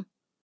system.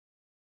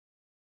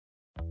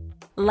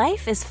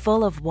 Life is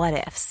full of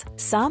what-ifs.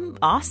 Some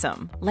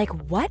awesome, like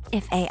what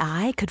if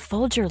AI could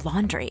fold your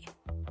laundry?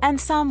 And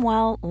some,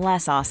 well,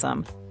 less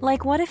awesome,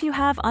 like what if you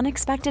have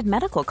unexpected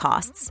medical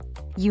costs?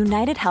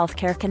 United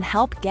Healthcare can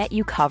help get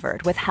you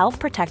covered with Health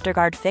Protector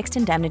Guard fixed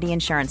indemnity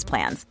insurance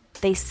plans.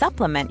 They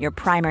supplement your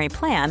primary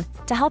plan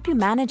to help you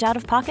manage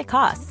out-of-pocket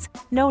costs.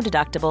 No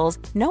deductibles,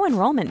 no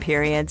enrollment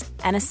periods,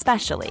 and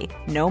especially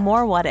no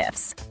more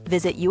what-ifs.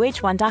 Visit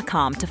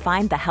uh1.com to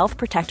find the Health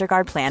Protector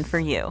Guard plan for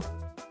you.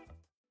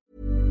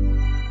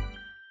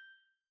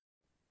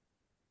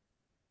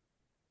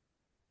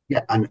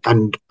 Yeah,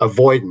 and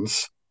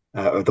avoidance,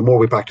 the more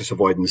we practice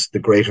avoidance, the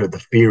greater the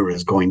fear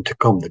is going to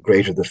come, the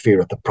greater the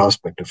fear at the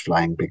prospect of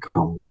flying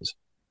becomes.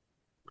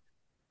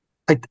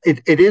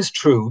 It is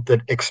true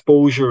that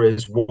exposure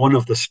is one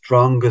of the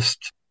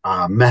strongest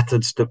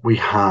methods that we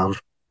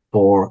have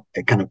for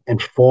kind of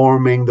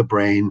informing the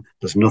brain.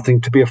 There's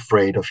nothing to be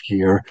afraid of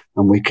here,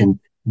 and we can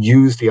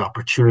use the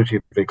opportunity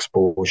of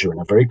exposure in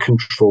a very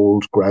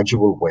controlled,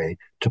 gradual way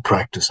to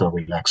practice our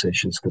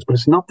relaxation skills. But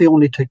it's not the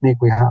only technique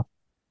we have.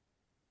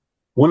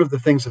 One of the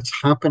things that's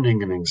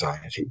happening in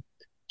anxiety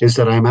is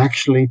that I'm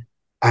actually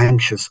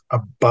anxious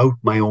about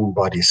my own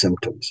body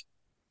symptoms.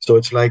 So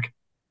it's like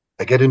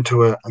I get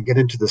into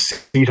the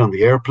seat on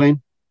the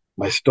airplane.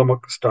 My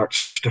stomach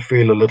starts to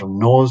feel a little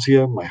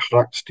nausea. My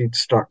heart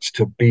starts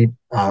to beat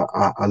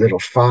a little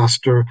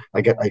faster.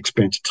 I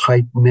experience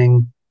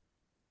tightening.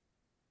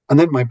 And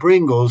then my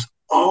brain goes,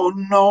 oh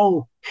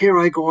no, here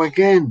I go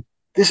again.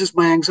 This is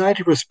my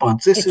anxiety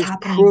response. This is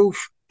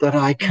proof that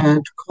I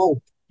can't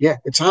cope. Yeah,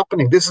 it's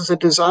happening. This is a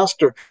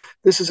disaster.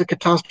 This is a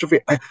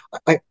catastrophe.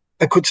 I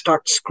could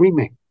start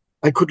screaming.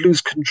 I could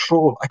lose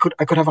control. I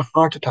could have a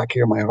heart attack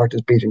here. My heart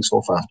is beating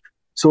so fast.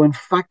 So in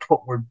fact,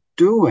 what we're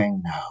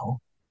doing now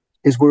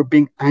is we're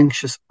being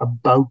anxious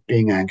about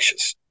being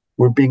anxious.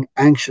 We're being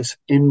anxious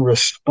in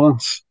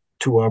response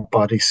to our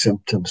body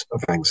symptoms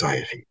of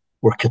anxiety.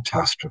 We're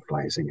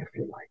catastrophizing, if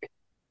you like.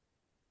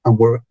 And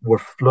we're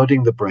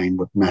flooding the brain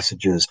with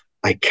messages,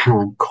 I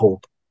can't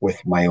cope with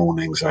my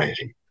own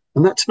anxiety.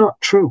 And that's not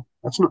true.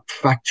 That's not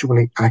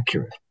factually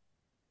accurate.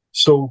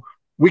 So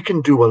we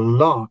can do a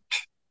lot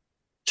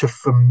to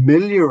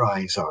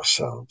familiarize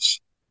ourselves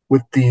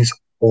with these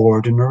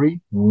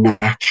ordinary,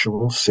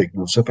 natural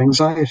signals of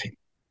anxiety.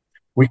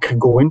 We can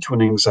go into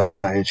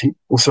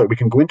we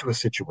can go into a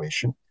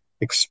situation,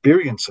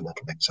 experience a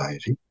little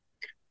anxiety,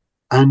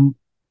 and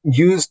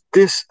use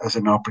this as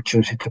an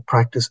opportunity to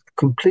practice a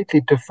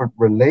completely different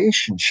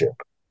relationship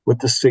with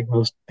the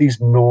signals, these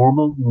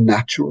normal,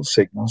 natural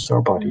signals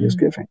our body is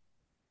giving.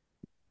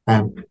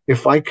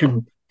 If I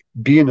can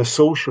be in a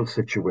social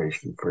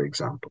situation, for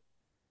example,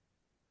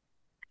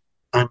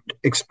 and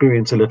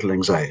experience a little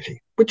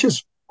anxiety, which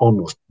is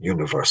almost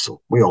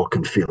universal. We all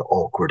can feel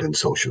awkward in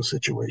social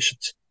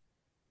situations.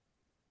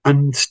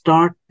 And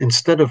start,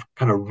 instead of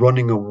kind of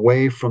running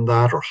away from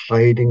that or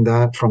hiding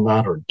that from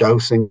that or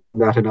dousing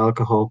that in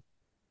alcohol,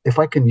 if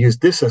I can use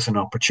this as an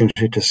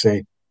opportunity to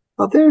say,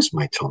 oh, there's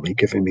my tummy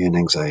giving me an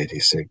anxiety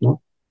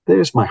signal.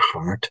 There's my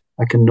heart.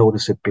 I can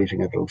notice it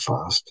beating a little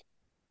fast.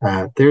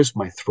 There's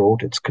my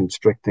throat. It's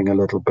constricting a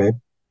little bit.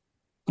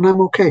 And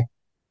I'm okay.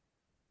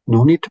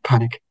 No need to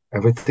panic.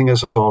 Everything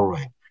is all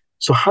right.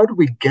 So how do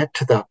we get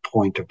to that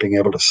point of being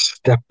able to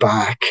step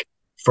back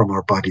from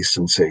our body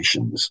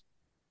sensations?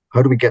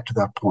 How do we get to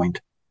that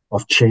point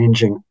of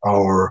changing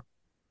our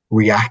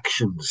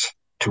reactions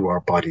to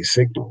our body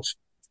signals?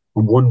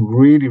 And one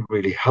really,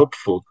 really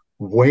helpful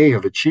way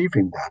of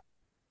achieving that,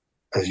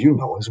 as you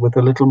know, is with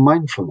a little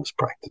mindfulness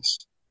practice.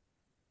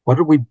 What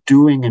are we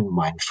doing in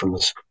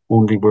mindfulness?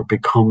 Only we're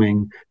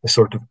becoming a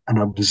sort of an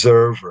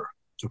observer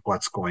to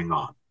what's going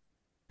on.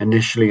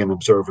 Initially an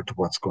observer to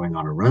what's going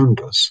on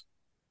around us.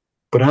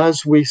 But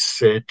as we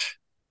sit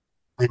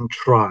and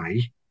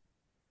try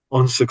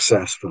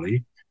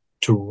unsuccessfully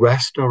to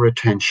rest our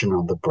attention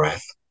on the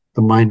breath,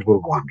 the mind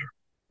will wander.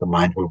 The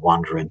mind will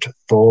wander into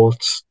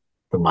thoughts.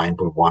 The mind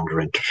will wander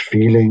into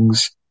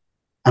feelings.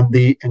 And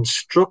the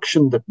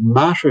instruction that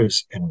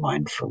matters in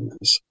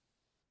mindfulness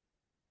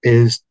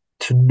is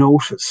to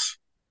notice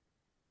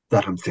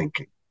that I'm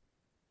thinking,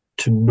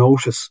 to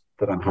notice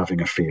that I'm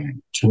having a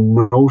feeling, to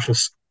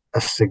notice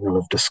a signal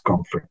of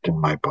discomfort in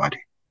my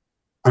body.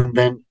 And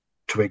then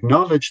to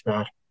acknowledge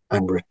that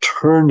and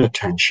return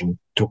attention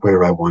to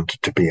where I want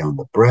it to be on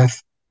the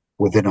breath.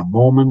 Within a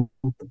moment,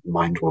 the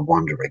mind will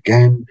wander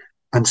again.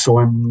 And so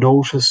I'm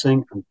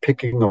noticing and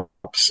picking up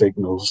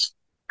signals,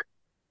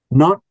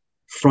 not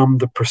from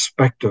the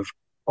perspective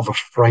of a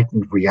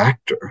frightened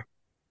reactor,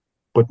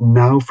 but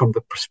now from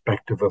the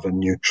perspective of a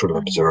neutral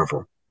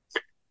observer.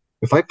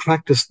 If I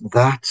practice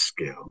that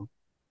skill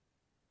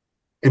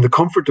in the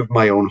comfort of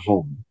my own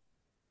home,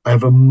 I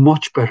have a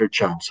much better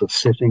chance of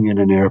sitting in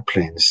an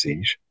airplane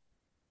seat.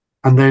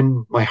 And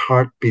then my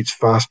heart beats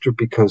faster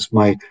because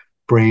my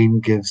brain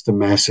gives the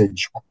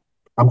message,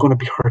 I'm going to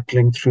be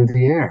hurtling through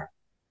the air.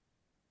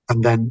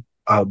 And then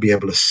I'll be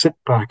able to sit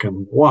back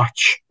and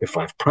watch, if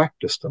I've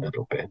practiced a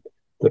little bit,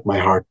 that my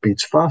heart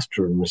beats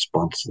faster in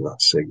response to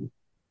that signal.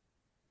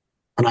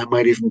 And I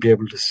might even be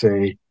able to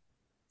say,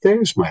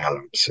 there's my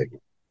alarm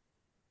signal.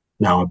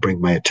 Now I bring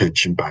my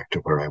attention back to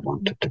where I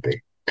want it to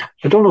be.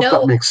 I don't know if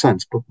that makes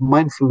sense, but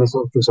mindfulness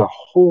offers a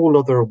whole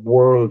other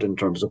world in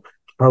terms of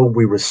how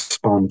we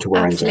respond to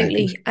our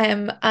anxiety.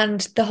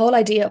 And the whole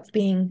idea of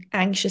being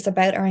anxious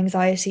about our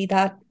anxiety,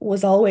 that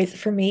was always,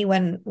 for me,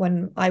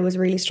 when I was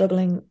really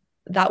struggling,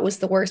 that was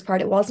the worst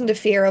part. It wasn't a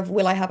fear of,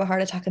 will I have a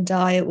heart attack and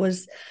die? It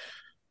was,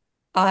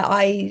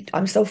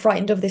 I'm so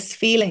frightened of this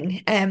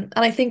feeling. And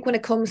I think when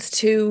it comes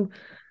to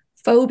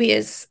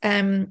phobias,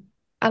 and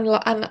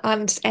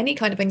any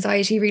kind of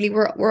anxiety, really,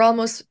 we're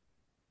almost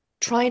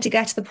trying to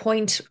get to the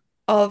point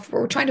of,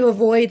 we're trying to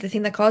avoid the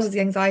thing that causes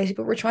the anxiety,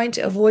 but we're trying to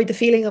avoid the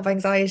feeling of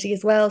anxiety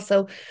as well.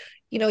 So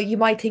you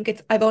might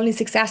think I've only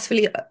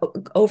successfully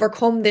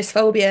overcome this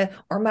phobia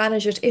or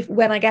manage it if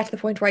when I get to the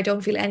point where I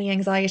don't feel any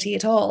anxiety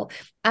at all.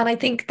 And I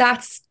think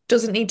that's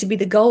doesn't need to be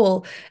the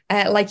goal.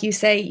 Like you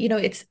say,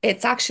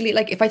 it's actually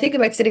like if I think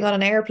about sitting on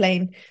an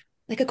airplane,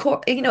 like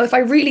if I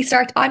really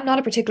start, I'm not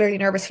a particularly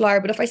nervous flyer,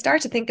 but if I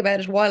start to think about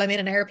it while I'm in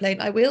an airplane,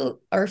 I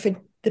will, or if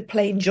the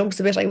plane jumps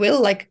a bit, I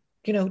will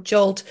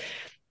jolt.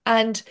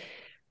 And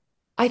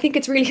I think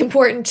it's really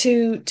important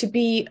to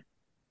be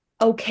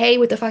okay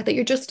with the fact that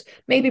you're just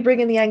maybe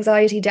bringing the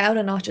anxiety down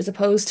a notch as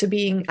opposed to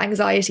being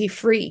anxiety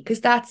free,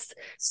 because that's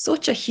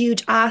such a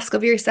huge ask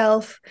of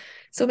yourself.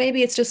 So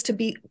maybe it's just to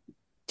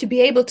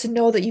be able to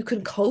know that you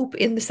can cope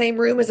in the same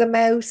room as a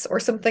mouse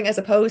or something, as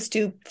opposed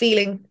to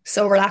feeling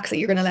so relaxed that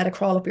you're going to let it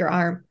crawl up your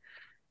arm.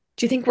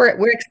 Do you think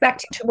we're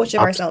expecting too much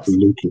of ourselves?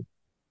 Absolutely.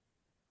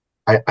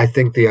 I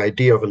think the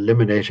idea of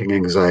eliminating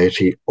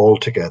anxiety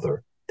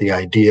altogether, the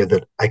idea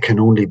that I can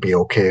only be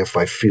okay if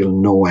I feel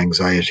no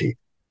anxiety,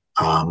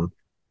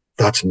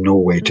 that's no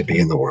way to be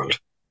in the world.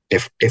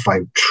 If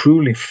I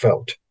truly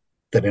felt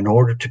that in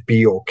order to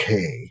be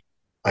okay,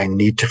 I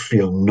need to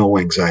feel no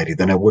anxiety,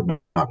 then I would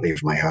not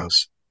leave my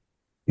house.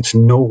 It's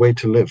no way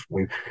to live.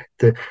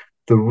 The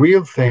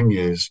real thing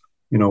is,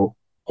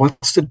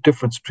 what's the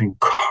difference between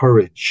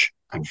courage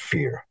and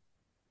fear?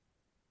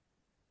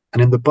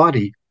 And in the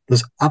body,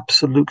 there's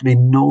absolutely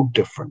no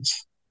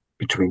difference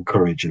between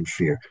courage and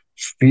fear.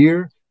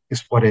 Fear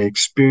is what I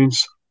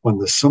experience when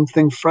there's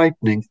something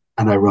frightening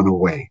and I run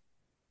away.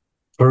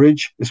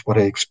 Courage is what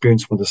I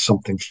experience when there's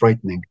something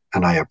frightening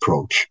and I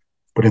approach.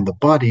 But in the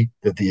body,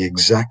 they're the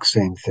exact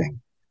same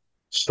thing.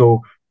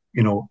 So,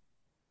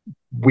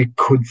 we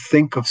could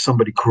think of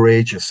somebody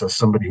courageous as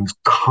somebody who's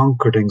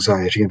conquered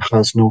anxiety and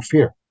has no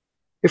fear.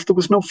 If there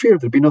was no fear,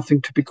 there'd be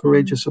nothing to be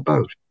courageous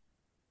about.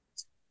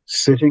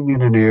 Sitting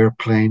in an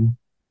airplane,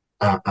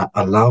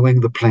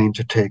 allowing the plane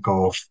to take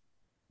off,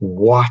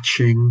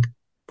 watching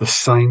the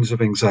signs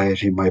of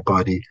anxiety in my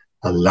body,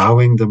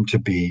 allowing them to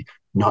be,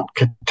 not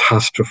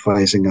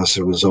catastrophizing as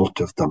a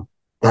result of them.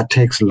 That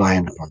takes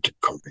lion-hearted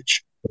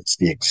courage. It's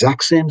the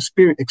exact same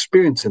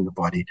experience in the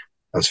body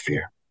as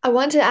fear. I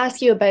want to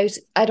ask you about,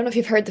 I don't know if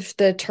you've heard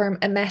the term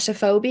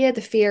emetophobia, the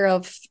fear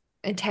of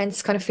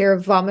intense kind of fear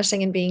of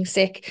vomiting and being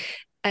sick.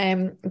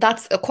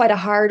 That's quite a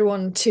hard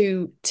one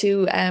to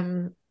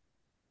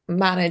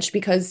manage,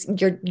 because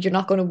you're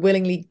not going to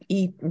willingly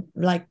eat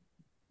like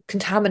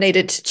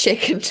contaminated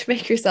chicken to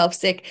make yourself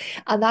sick,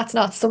 and that's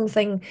not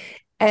something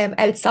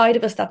outside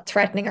of us that's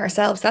threatening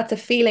ourselves. That's a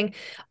feeling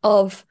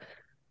of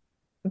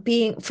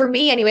being, for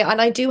me anyway, and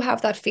I do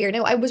have that fear.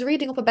 Now I was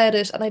reading up about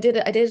it, and I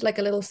did like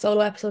a little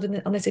solo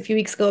episode on this a few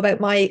weeks ago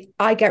about I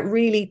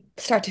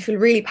start to feel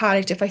really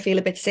panicked if I feel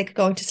a bit sick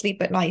going to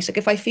sleep at night. Like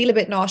if I feel a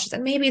bit nauseous,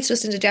 and maybe it's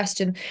just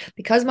indigestion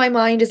because my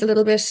mind is a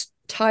little bit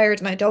tired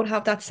and I don't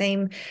have that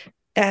same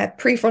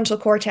prefrontal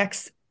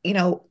cortex,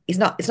 it's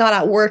not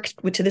at work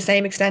to the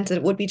same extent that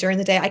it would be during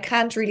the day. I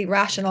can't really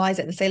rationalize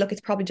it and say, look,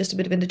 it's probably just a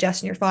bit of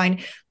indigestion, you're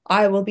fine.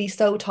 I will be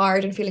so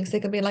tired and feeling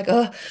sick and being like,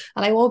 oh,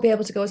 and I won't be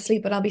able to go to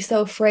sleep, and I'll be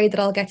so afraid that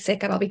I'll get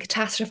sick, and I'll be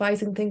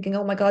catastrophizing, thinking,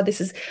 oh my God,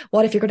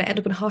 what if you're going to end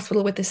up in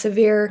hospital with a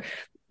severe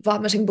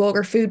vomiting bug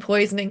or food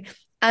poisoning?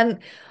 And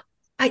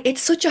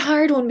it's such a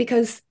hard one,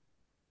 because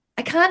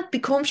I can't be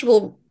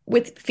comfortable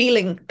with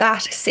feeling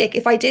that sick.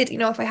 If I did,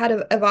 if I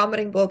had a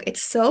vomiting bug,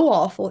 it's so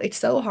awful, it's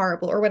so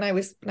horrible. Or when I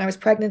was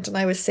pregnant and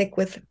I was sick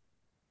with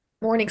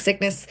morning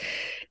sickness,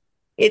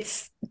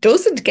 it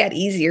doesn't get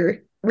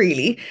easier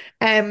really.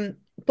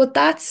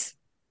 But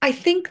I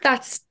think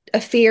that's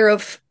a fear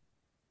of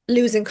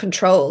losing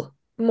control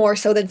more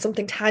so than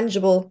something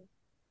tangible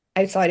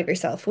outside of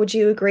yourself. Would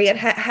you agree? And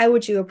how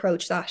would you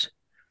approach that?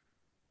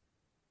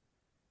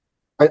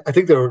 I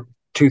think there are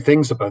two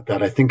things about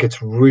that. I think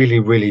it's really,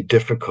 really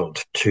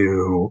difficult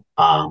to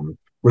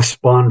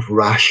respond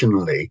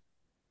rationally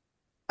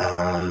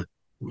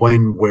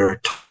when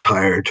we're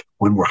tired,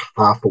 when we're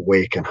half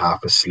awake and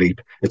half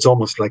asleep. It's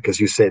almost like, as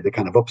you say, the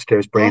kind of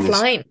upstairs brain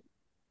offline is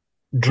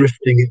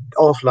drifting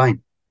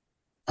offline.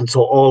 And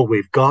so all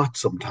we've got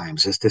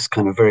sometimes is this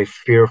kind of very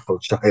fearful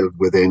child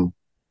within.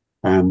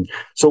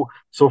 So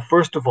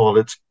first of all,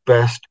 it's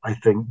best, I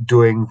think,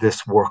 doing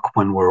this work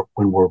when we're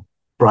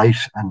bright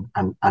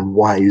and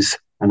wise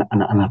and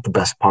at the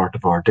best part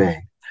of our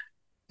day.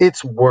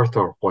 It's worth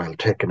our while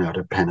taking out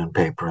a pen and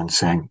paper and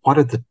saying, what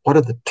are the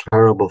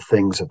terrible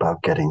things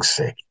about getting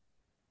sick?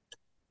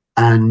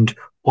 And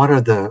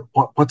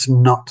what's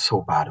not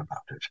so bad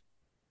about it?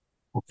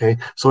 Okay,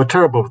 so a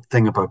terrible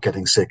thing about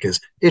getting sick is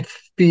it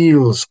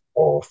feels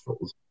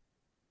awful.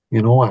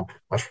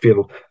 I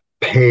feel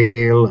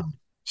pale and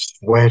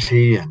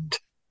sweaty and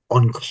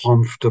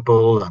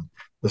uncomfortable, and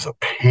there's a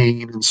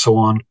pain and so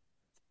on.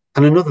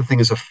 And another thing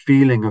is a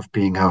feeling of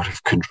being out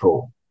of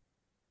control.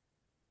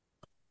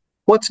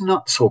 What's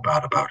not so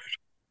bad about it?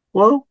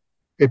 Well,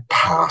 it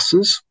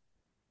passes.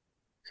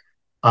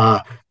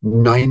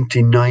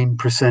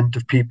 99%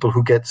 of people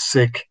who get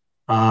sick,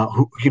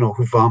 who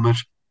vomit,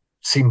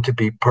 seem to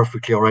be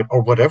perfectly all right,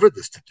 or whatever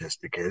the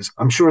statistic is.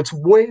 I'm sure it's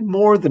way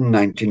more than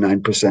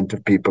 99%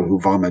 of people who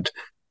vomit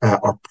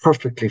are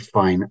perfectly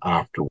fine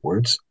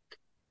afterwards.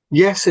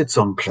 Yes, it's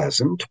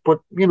unpleasant, but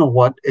you know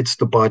what? It's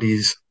the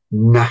body's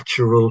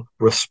natural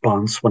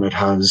response when it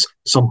has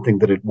something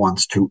that it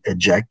wants to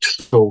eject.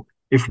 So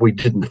if we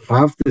didn't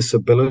have this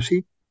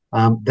ability,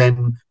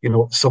 then,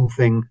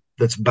 something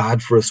that's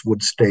bad for us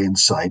would stay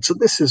inside. So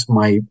this is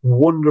my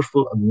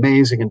wonderful,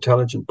 amazing,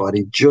 intelligent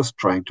body just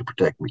trying to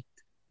protect me.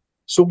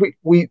 So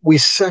we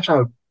set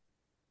out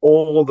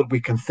all that we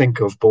can think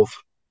of, both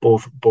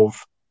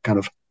kind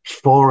of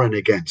for and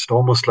against,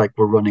 almost like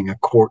we're running a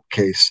court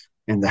case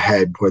in the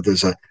head where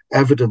there's a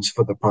evidence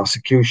for the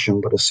prosecution,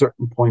 but at a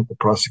certain point the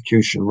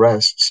prosecution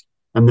rests,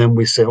 and then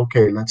we say,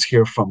 okay, let's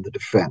hear from the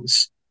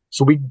defense.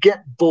 So we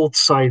get both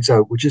sides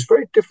out, which is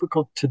very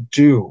difficult to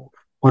do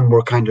when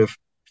we're kind of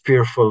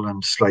fearful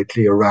and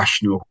slightly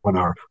irrational when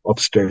our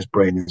upstairs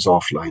brain is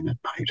offline at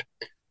night.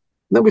 And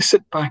then we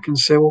sit back and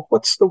say, well,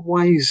 what's the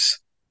wise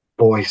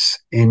voice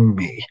in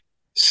me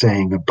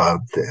saying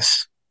about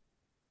this?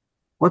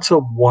 What's a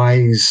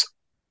wise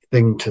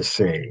thing to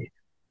say?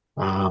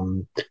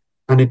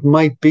 And it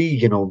might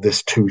be,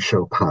 this too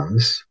shall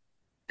pass.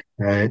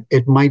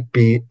 It might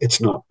be it's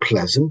not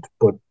pleasant,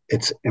 but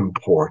it's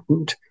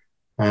important.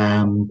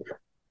 And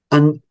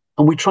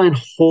we try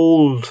and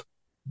hold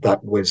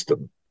that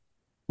wisdom.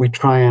 We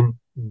try and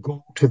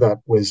go to that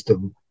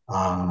wisdom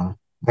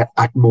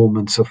at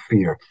moments of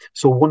fear.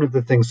 So one of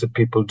the things that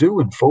people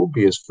do in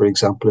phobias, for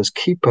example, is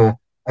keep a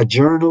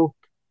journal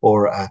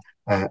or a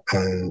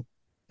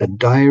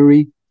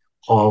diary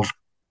of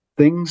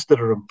things that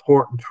are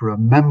important to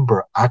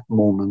remember at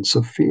moments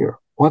of fear.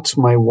 What's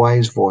my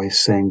wise voice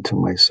saying to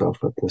myself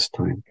at this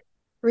time?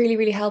 Really,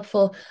 really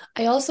helpful.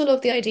 I also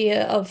love the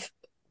idea of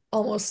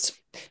almost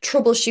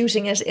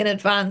troubleshooting it in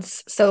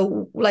advance.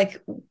 So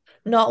like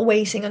not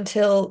waiting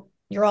until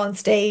you're on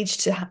stage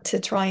to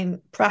try and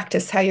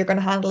practice how you're going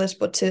to handle it,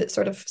 but to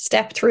sort of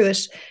step through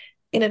it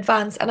in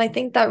advance. And I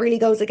think that really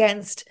goes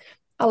against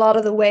a lot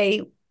of the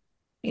way,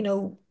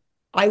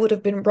 I would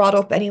have been brought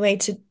up anyway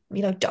to,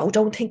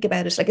 don't think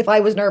about it. Like if I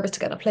was nervous to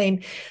get on a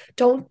plane,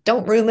 don't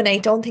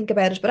ruminate, don't think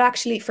about it. But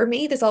actually for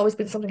me, there's always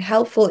been something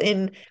helpful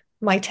in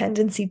my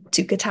tendency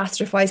to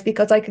catastrophize,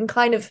 because I can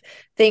kind of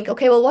think,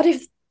 okay, well,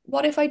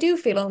 what if I do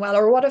feel unwell,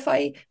 or what if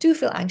I do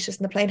feel anxious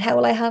in the plane? How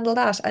will I handle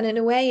that? And in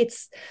a way,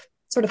 it's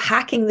sort of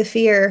hacking the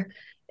fear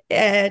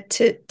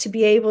to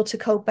be able to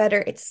cope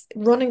better. It's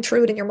running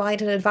through it in your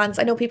mind in advance.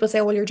 I know people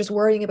say, well, you're just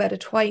worrying about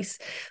it twice.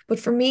 But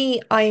for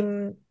me,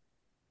 I'm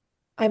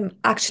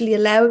actually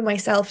allowing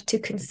myself to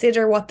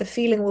consider what the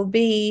feeling will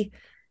be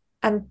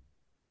and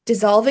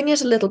dissolving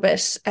it a little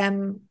bit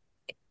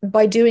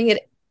by doing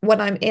it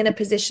when I'm in a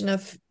position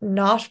of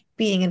not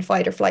being in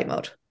fight or flight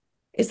mode.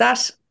 Is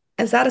that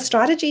a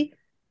strategy?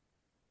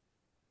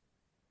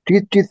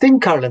 Do you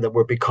think, Carolyn, that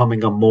we're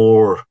becoming a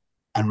more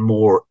and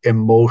more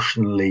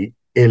emotionally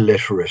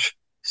illiterate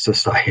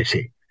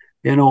society?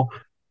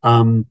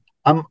 I'm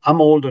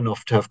old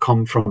enough to have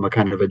come from a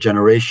kind of a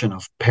generation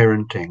of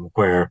parenting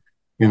where,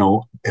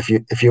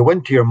 if you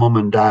went to your mum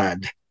and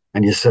dad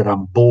and you said,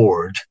 I'm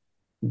bored,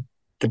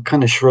 they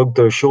kind of shrug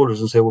their shoulders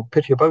and say, well,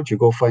 pity about you,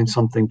 go find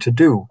something to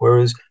do.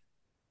 Whereas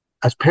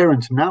as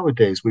parents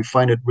nowadays, we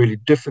find it really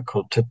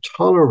difficult to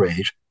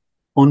tolerate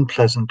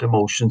unpleasant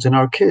emotions in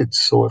our kids.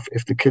 So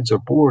if the kids are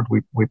bored,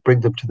 we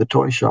bring them to the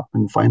toy shop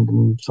and find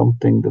them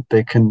something that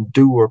they can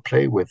do or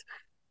play with.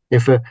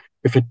 If a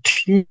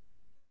teacher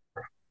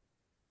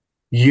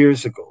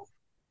years ago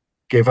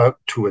gave out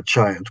to a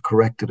child,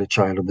 corrected a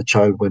child, and the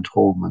child went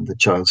home and the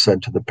child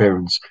said to the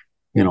parents,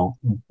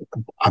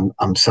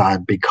 I'm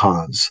sad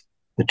because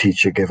the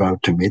teacher gave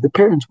out to me, the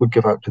parents would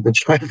give out to the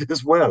child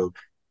as well.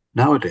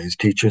 Nowadays,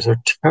 teachers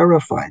are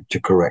terrified to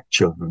correct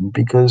children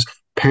because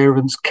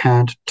parents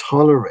can't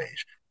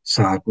tolerate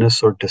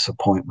sadness or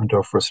disappointment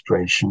or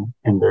frustration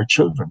in their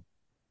children.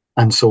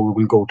 And so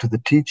we'll go to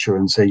the teacher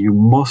and say, you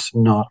must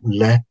not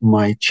let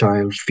my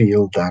child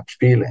feel that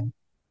feeling.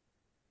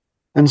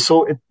 And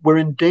so we're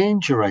in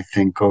danger, I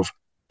think, of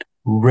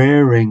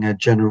rearing a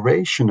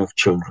generation of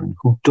children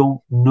who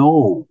don't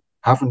know,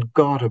 haven't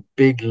got a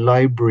big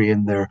library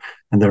in their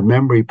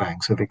memory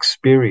banks of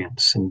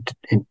experience and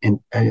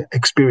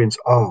experience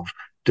of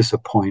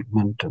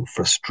disappointment and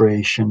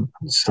frustration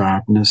and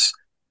sadness.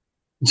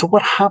 And so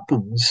what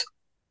happens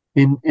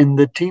in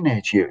the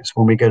teenage years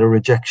when we get a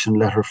rejection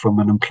letter from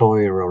an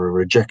employer or a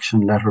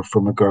rejection letter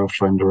from a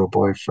girlfriend or a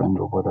boyfriend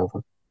or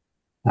whatever?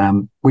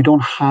 We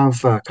don't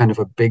have a kind of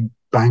a big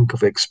bank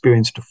of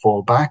experience to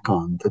fall back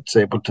on that's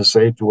able to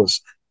say to us,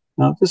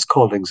 no, this is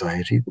called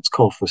anxiety, it's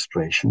called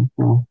frustration.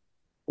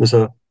 There's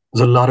a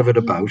lot of it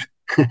about.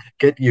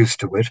 Get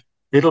used to it.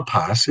 It'll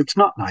pass. It's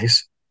not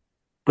nice,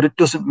 but it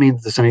doesn't mean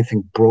that there's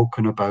anything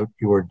broken about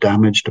you or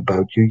damaged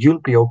about you. You'll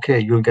be okay.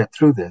 You'll get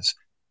through this.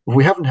 If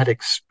we haven't had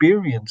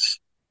experience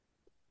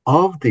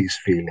of these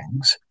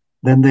feelings,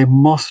 then they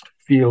must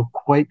feel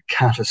quite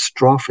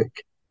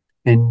catastrophic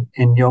in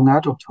young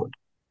adulthood.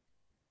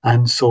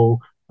 And so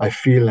I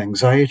feel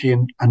anxiety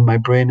and my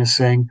brain is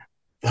saying,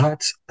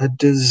 that's a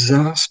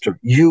disaster.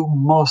 You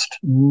must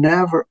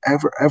never,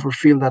 ever, ever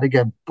feel that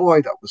again.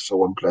 Boy, that was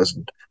so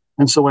unpleasant.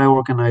 And so I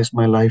organize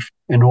my life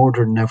in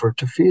order never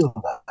to feel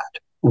that.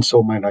 And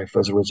so my life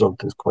as a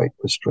result is quite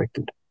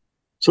restricted.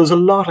 So there's a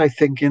lot, I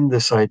think, in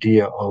this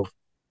idea of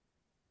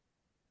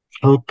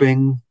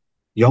helping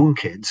young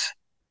kids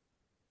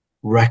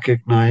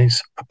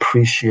recognize,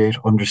 appreciate,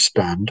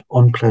 understand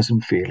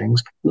unpleasant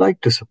feelings like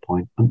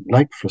disappointment,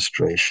 like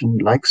frustration,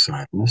 like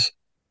sadness,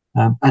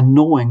 and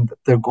knowing that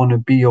they're going to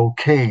be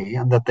okay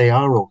and that they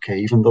are okay,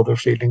 even though they're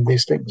feeling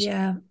these things.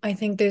 Yeah, I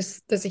think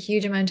there's a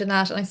huge amount in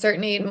that. And I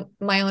certainly, in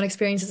my own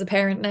experience as a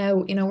parent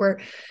now,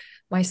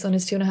 my son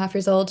is 2.5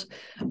 years old.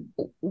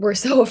 We're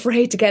so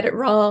afraid to get it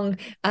wrong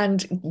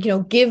and,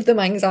 give them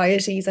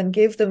anxieties and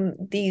give them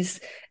these,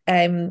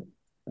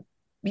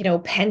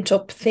 pent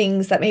up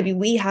things that maybe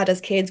we had as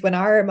kids when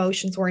our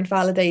emotions weren't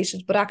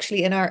validated, but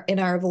actually in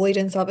our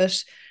avoidance of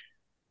it,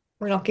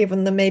 we're not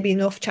giving them maybe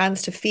enough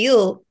chance to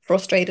feel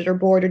frustrated or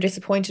bored or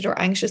disappointed or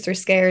anxious or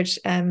scared.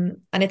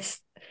 And I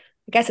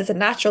guess it's a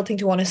natural thing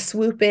to want to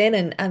swoop in,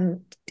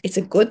 and it's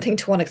a good thing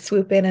to want to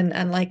swoop in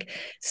and like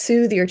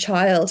soothe your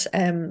child.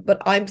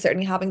 But I'm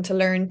certainly having to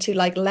learn to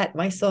like let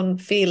my son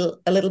feel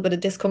a little bit of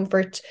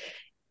discomfort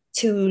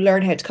to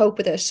learn how to cope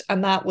with it.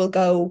 And that will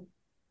go,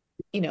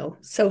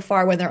 so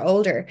far when they're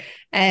older.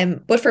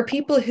 But for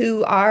people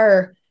who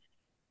are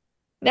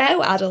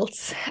now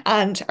adults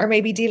and are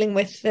maybe dealing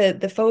with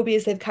the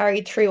phobias they've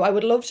carried through, I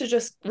would love to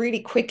just really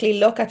quickly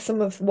look at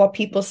some of what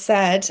people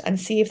said and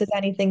see if there's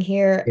anything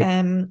here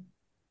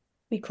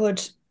we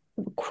could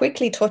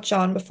quickly touch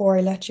on before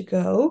I let you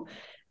go.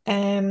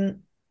 So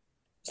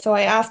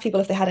I asked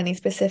people if they had any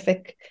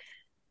specific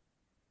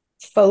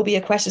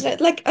phobia questions.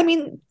 Like, I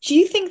mean, do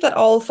you think that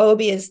all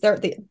phobias,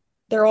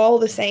 they're all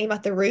the same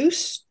at the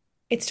root?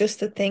 It's just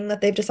the thing that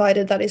they've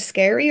decided that is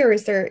scary, or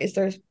is there,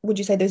 would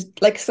you say there's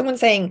like someone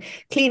saying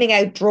cleaning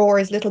out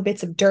drawers, little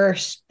bits of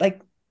dirt, like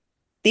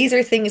these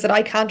are things that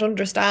I can't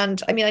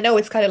understand. I mean, I know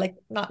it's kind of like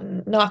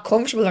not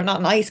comfortable or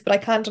not nice, but I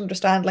can't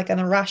understand like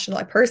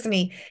I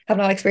personally have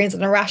not experienced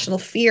an irrational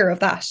fear of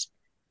that.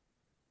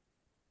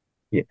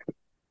 Yeah.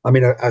 I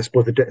mean, I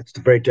suppose it's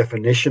the very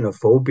definition of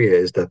phobia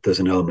is that there's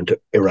an element of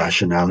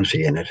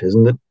irrationality in it,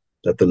 isn't it?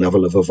 That the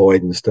level of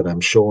avoidance that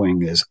I'm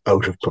showing is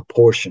out of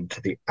proportion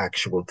to the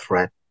actual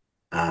threat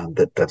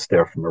that's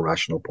there from a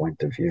rational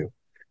point of view.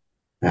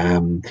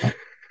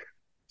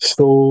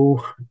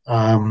 So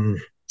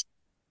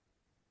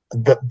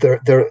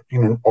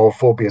that all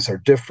phobias are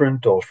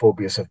different, all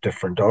phobias have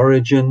different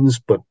origins,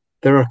 but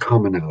there are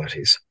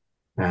commonalities.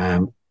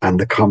 And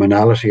the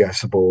commonality, I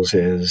suppose,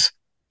 is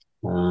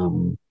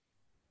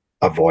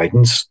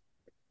avoidance.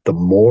 The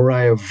more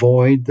I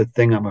avoid the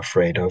thing I'm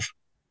afraid of,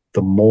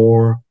 the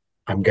more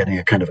I'm getting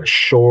a kind of a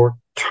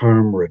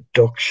short-term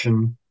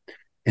reduction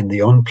in the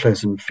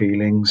unpleasant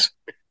feelings.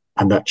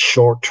 And that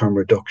short-term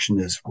reduction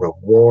is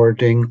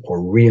rewarding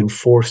or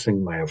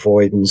reinforcing my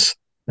avoidance.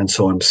 And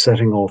so I'm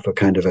setting off a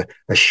kind of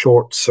a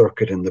short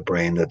circuit in the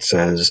brain that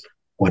says,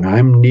 when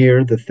I'm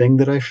near the thing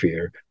that I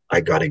fear,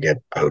 I got to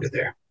get out of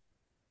there.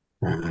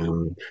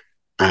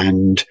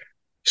 And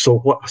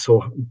so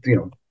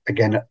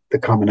again, the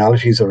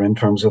commonalities are in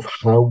terms of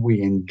how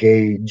we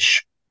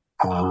engage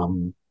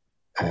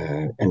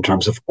in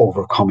terms of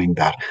overcoming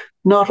that.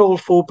 Not all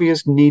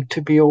phobias need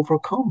to be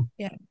overcome.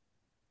 Yeah.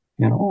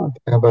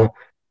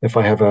 If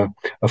I have a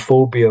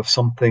phobia of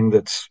something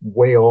that's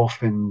way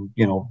off in,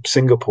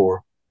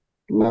 Singapore,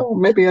 well,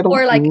 maybe I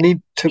don't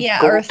need to go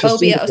or a to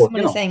phobia. Singapore.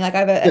 Someone is saying like I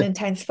have an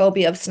intense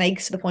phobia of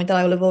snakes to the point that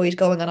I will avoid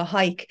going on a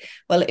hike.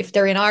 Well, if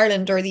they're in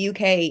Ireland or the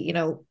UK,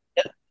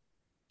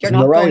 you're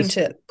not going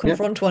to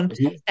confront one.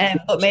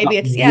 But maybe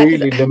it's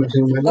really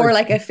limiting my life. Or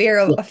like a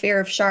fear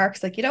of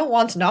sharks. Like you don't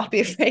want to not be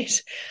afraid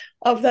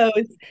of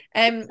those.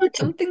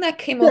 Something that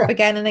came up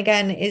again and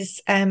again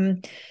is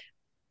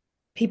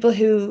people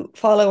who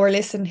follow or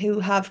listen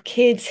who have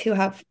kids who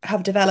have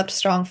developed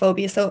strong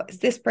phobia. So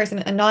this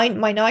person,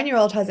 my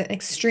 9-year-old has an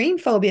extreme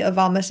phobia of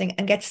vomiting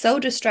and gets so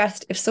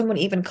distressed if someone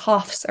even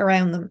coughs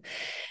around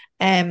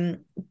them.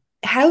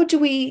 How do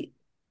we,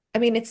 I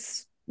mean,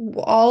 it's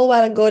all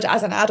well and good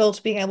as an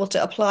adult being able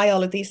to apply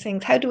all of these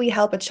things. How do we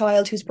help a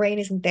child whose brain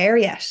isn't there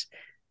yet?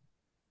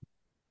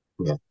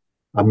 Yeah.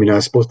 I mean, I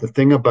suppose the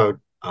thing about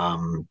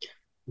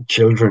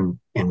children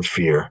in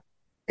fear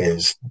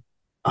is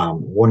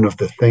one of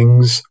the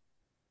things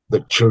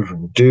that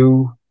children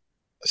do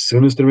as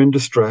soon as they're in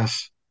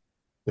distress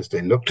is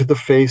they look to the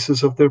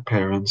faces of their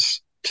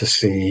parents to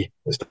see,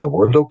 is the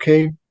world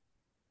okay?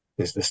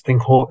 Is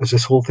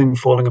this whole thing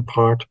falling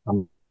apart?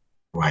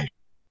 Right.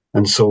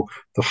 And so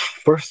the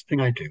first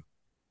thing I do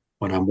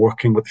when I'm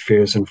working with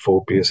fears and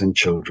phobias in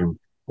children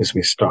is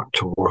we start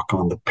to work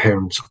on the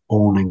parents'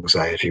 own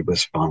anxiety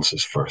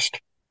responses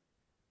first.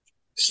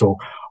 So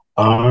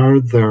are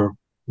there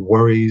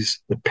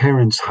worries that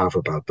parents have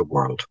about the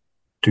world?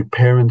 Do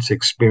parents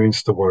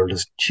experience the world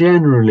as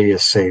generally a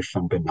safe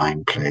and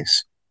benign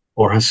place?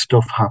 Or has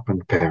stuff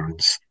happened,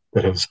 parents,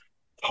 that has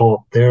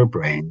taught their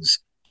brains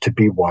to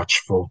be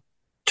watchful,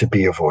 to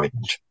be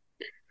avoidant?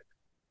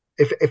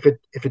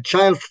 If a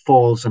child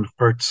falls and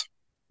hurts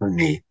her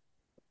knee,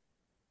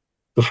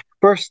 the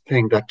first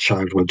thing that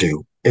child will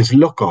do is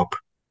look up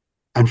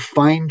and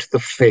find the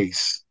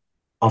face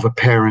of a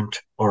parent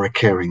or a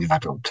caring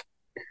adult.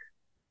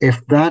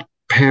 If that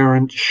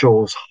parent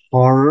shows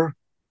horror,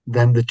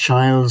 then the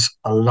child's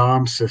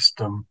alarm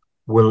system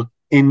will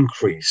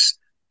increase,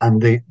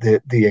 and the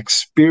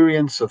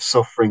experience of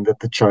suffering that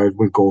the child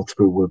will go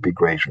through will be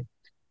greater.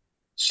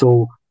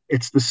 So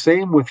it's the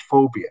same with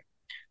phobia.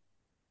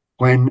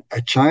 When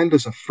a child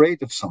is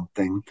afraid of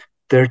something,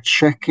 they're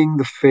checking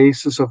the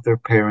faces of their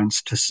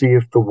parents to see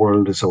if the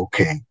world is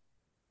okay.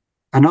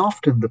 And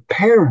often the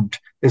parent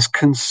is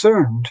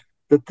concerned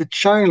that the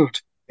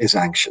child is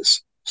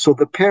anxious. So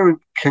the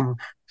parent can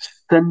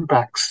send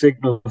back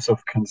signals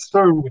of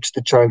concern, which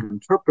the child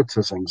interprets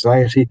as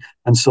anxiety.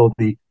 And so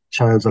the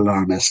child's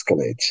alarm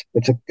escalates.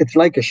 It's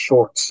like a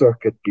short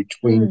circuit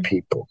between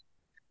people.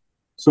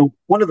 So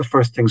one of the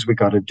first things we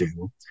got to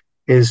do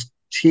is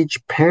teach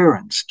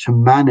parents to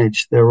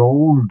manage their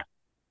own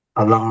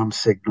alarm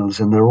signals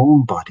in their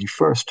own body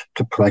first,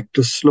 to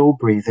practice slow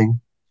breathing,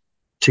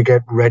 to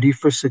get ready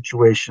for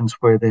situations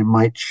where they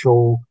might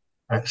show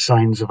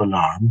signs of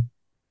alarm,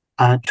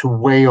 and to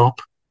weigh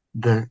up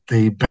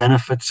the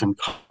benefits and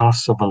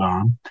costs of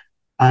alarm,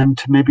 and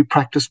to maybe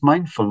practice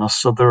mindfulness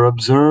so they're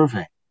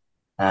observing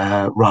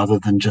rather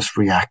than just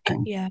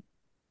reacting. Yeah.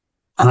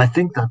 And I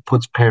think that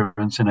puts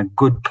parents in a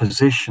good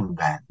position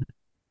then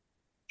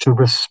to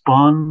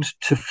respond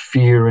to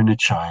fear in a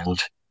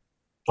child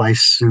by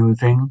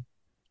soothing,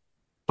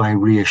 by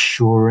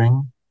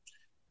reassuring,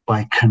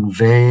 by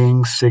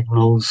conveying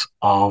signals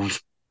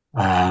of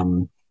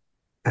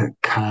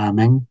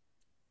calming,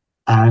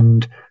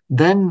 and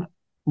then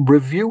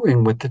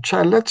reviewing with the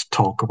child. Let's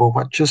talk about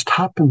what just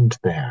happened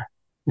there.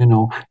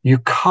 You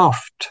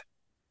coughed.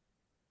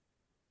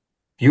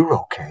 You're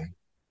okay.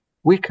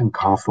 We can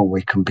cough and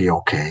we can be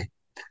okay.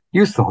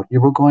 You thought you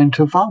were going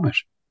to vomit.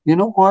 You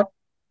know what?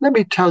 Let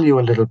me tell you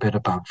a little bit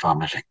about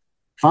vomiting.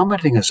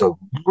 Vomiting is a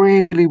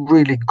really,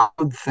 really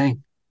good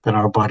thing that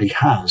our body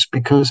has,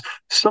 because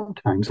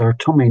sometimes our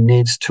tummy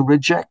needs to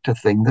reject a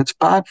thing that's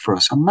bad for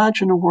us.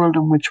 Imagine a world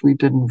in which we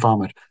didn't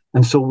vomit.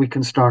 And so we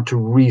can start to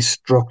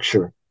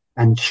restructure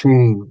and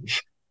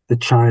change the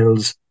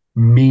child's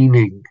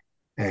meaning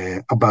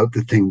about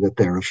the thing that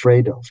they're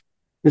afraid of.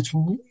 It's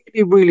really,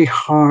 really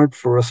hard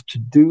for us to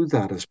do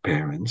that as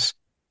parents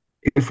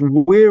if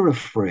we're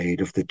afraid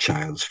of the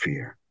child's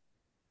fear.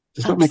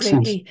 Does that make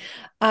sense?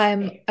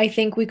 Absolutely. I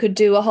think we could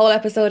do a whole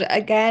episode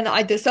again.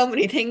 There's so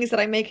many things that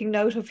I'm making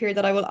note of here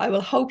that I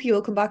will hope you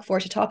will come back for,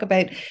 to talk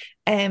about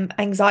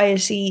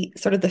anxiety,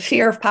 sort of the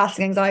fear of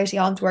passing anxiety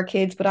on to our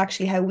kids, but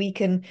actually how we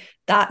can,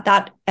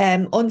 that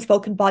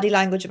unspoken body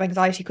language of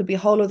anxiety could be a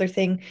whole other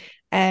thing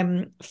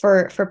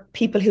for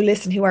people who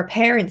listen who are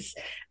parents.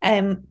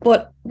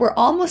 But we're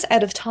almost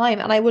out of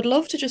time, and I would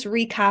love to just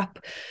recap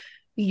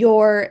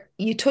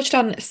you touched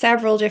on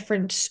several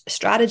different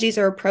strategies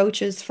or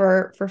approaches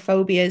for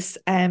phobias.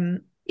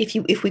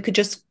 If we could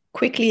just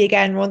quickly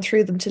again run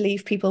through them to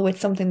leave people with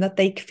something that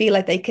they feel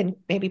like they can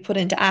maybe put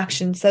into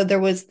action. So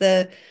there was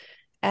the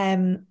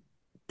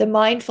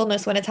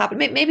mindfulness when it's happened.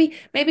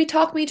 Maybe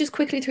talk me just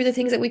quickly through the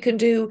things that we can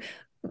do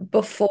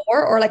before,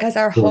 or like as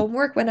our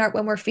homework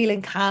when we're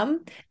feeling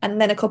calm,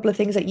 and then a couple of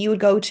things that you would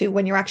go to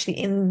when you're actually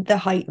in the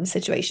heightened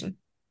situation.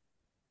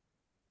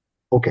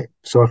 Okay,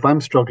 so if I'm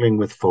struggling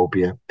with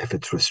phobia, if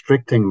it's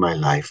restricting my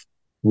life,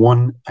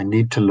 one, I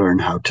need to learn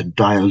how to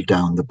dial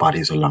down the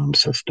body's alarm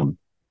system.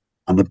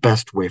 And the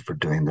best way for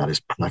doing that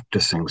is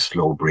practicing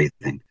slow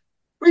breathing.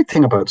 Great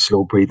thing about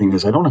slow breathing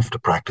is I don't have to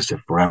practice it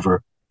forever.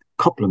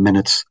 A couple of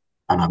minutes,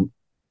 and I'm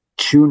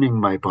tuning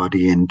my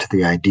body into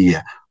the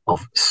idea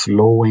of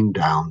slowing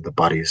down the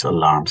body's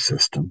alarm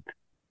system.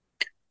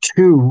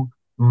 Two,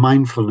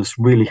 mindfulness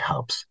really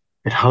helps.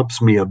 It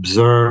helps me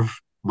observe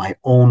my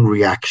own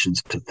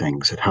reactions to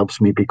things. It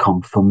helps me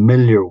become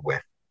familiar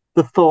with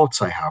the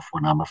thoughts I have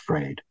when I'm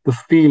afraid, the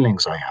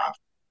feelings I have,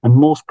 and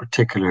most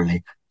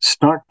particularly,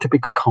 start to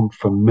become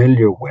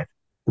familiar with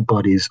the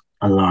body's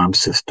alarm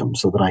system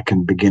so that I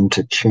can begin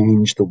to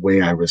change the way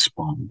I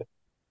respond.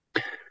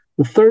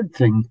 The third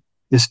thing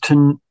is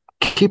to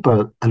keep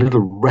a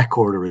little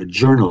record or a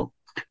journal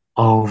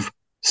of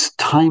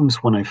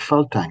times when I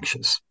felt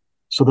anxious,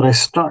 so that I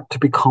start to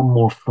become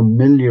more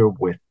familiar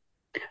with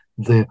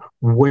the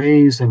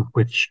ways in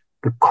which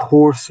the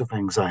course of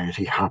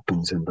anxiety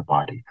happens in the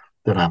body,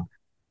 that I'm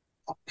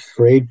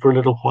afraid for a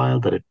little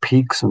while, that it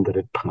peaks and that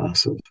it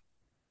passes.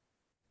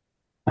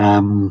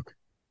 And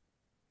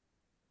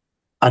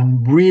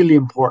really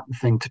important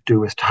thing to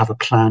do is to have a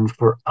plan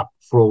for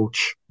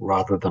approach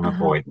rather than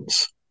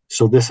avoidance.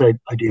 So this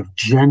idea of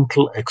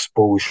gentle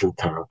exposure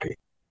therapy,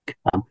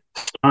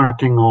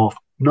 starting off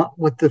not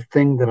with the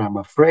thing that I'm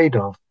afraid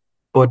of,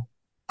 but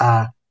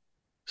a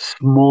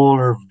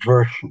smaller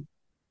version,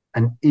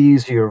 an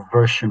easier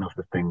version of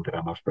the thing that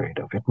I'm afraid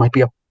of. It might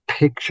be a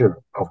picture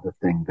of the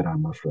thing that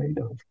I'm afraid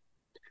of.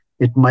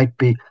 It might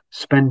be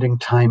spending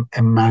time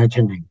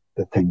imagining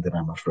the thing that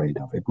I'm afraid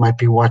of. It might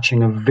be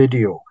watching a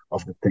video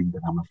of the thing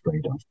that I'm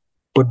afraid of.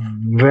 But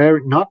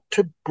not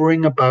to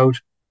bring about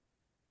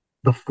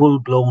the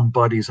full-blown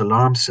body's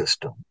alarm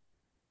system,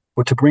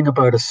 but to bring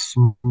about a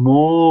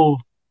small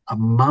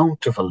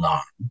amount of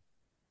alarm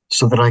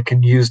so that I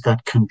can use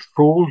that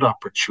controlled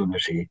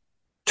opportunity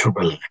to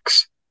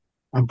relax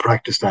and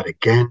practice that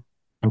again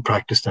and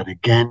practice that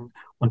again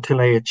until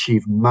I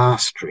achieve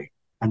mastery.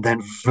 And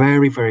then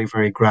very, very,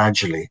 very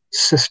gradually,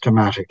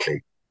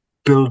 systematically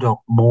build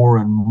up more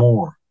and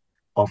more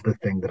of the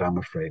thing that I'm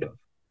afraid of.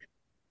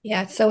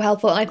 Yeah, it's so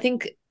helpful. I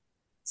think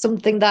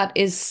something that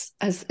is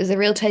a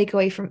real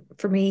takeaway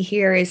for me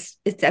here is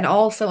and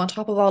also on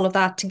top of all of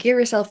that, to give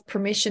yourself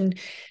permission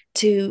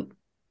to,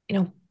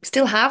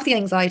 still have the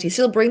anxiety,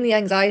 still bring the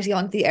anxiety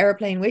onto the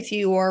airplane with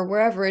you or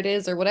wherever it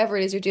is or whatever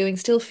it is you're doing,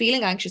 still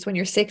feeling anxious when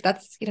you're sick.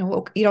 That's, you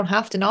don't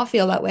have to not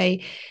feel that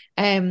way.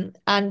 And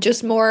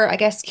just more, I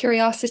guess,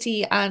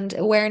 curiosity and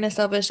awareness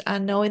of it,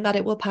 and knowing that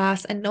it will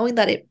pass, and knowing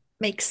that it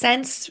makes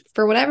sense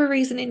for whatever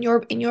reason in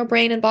your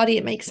brain and body.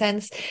 It makes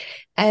sense,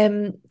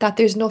 that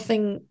there's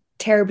nothing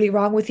terribly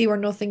wrong with you or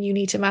nothing you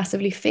need to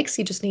massively fix.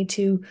 You just need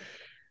to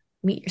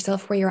meet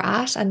yourself where you're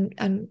at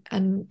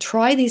and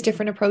try these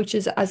different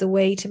approaches as a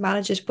way to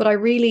manage it. But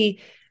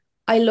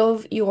I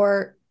love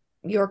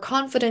your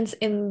confidence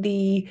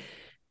in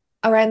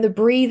around the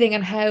breathing,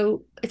 and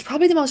how it's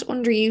probably the most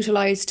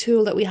underutilized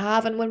tool that we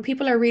have. And when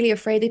people are really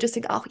afraid, they just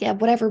think, oh yeah,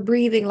 whatever,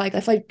 breathing, like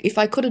if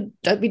I could,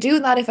 I'd be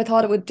doing that if I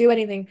thought it would do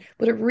anything.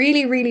 But it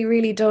really, really,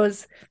 really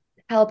does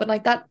help. And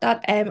like that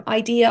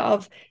idea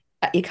of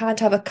you can't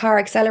have a car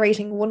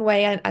accelerating one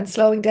way and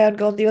slowing down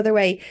going the other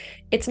way.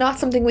 It's not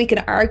something we can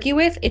argue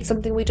with. It's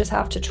something we just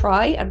have to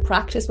try and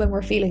practice when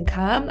we're feeling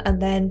calm,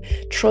 and then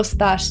trust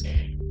that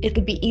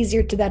it'll be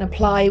easier to then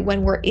apply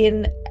when we're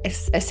in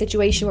a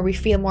situation where we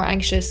feel more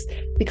anxious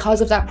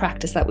because of that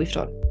practice that we've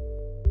done.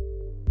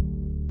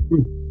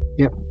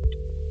 Yeah.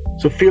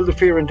 So feel the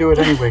fear and do it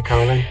anyway,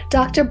 Caroline.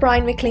 Dr.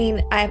 Brian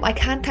McLean, I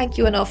can't thank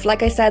you enough.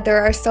 Like I said,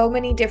 there are so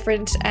many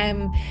different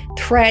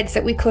threads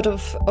that we could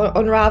have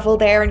unraveled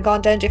there and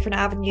gone down different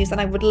avenues, and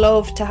I would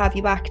love to have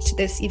you back to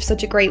this. You've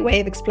such a great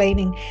way of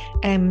explaining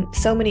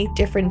so many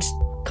different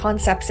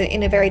concepts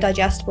in a very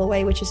digestible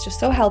way, which is just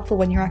so helpful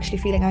when you're actually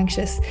feeling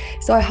anxious.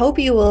 So I hope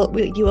you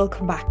will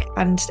come back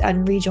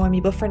and rejoin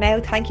me. But for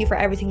now, thank you for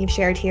everything you've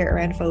shared here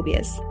around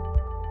phobias.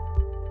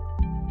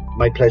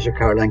 My pleasure,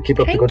 Caroline. Keep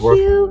up the good work.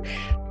 Thank you.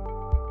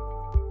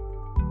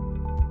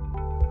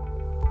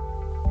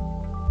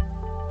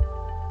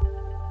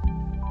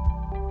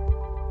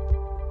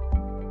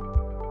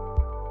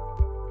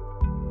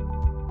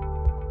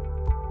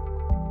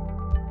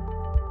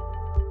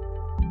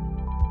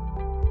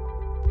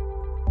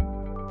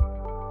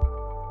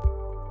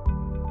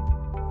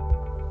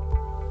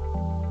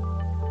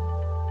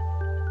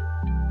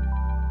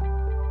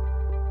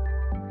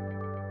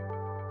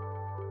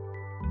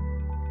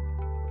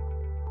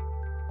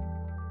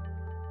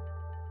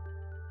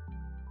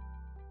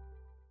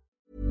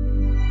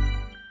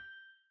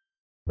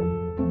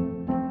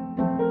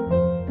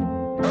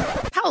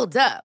 Hold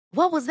up.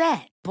 What was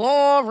that?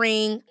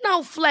 Boring.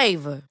 No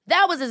flavor.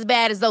 That was as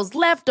bad as those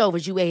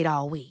leftovers you ate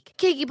all week.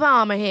 Keke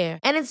Palmer here,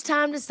 and it's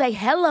time to say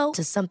hello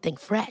to something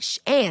fresh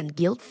and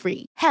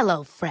guilt-free.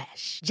 Hello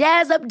Fresh.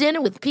 Jazz up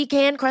dinner with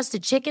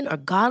pecan-crusted chicken or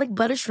garlic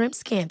butter shrimp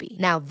scampi.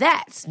 Now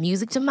that's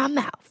music to my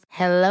mouth.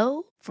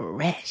 Hello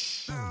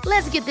Fresh.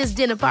 Let's get this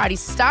dinner party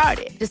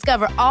started.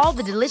 Discover all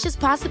the delicious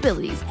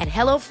possibilities at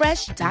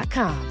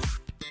hellofresh.com.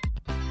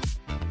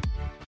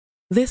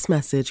 This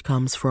message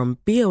comes from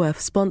BOF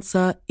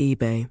sponsor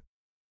eBay.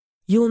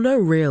 You'll know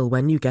real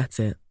when you get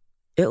it.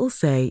 It'll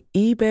say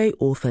eBay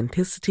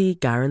Authenticity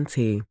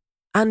Guarantee.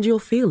 And you'll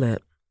feel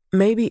it.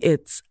 Maybe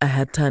it's a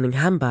head-turning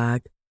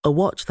handbag, a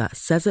watch that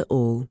says it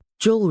all,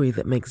 jewelry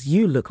that makes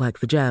you look like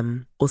the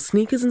gem, or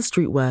sneakers and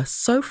streetwear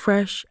so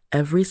fresh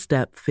every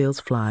step feels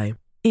fly.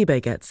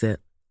 eBay gets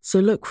it. So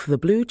look for the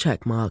blue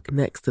check mark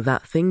next to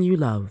that thing you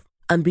love.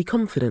 And be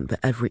confident that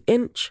every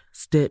inch,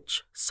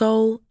 stitch,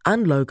 sole,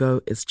 and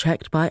logo is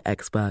checked by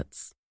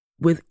experts.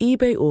 With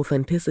eBay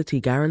Authenticity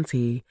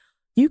Guarantee,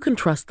 you can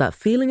trust that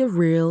feeling of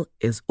real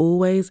is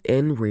always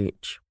in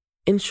reach.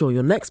 Ensure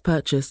your next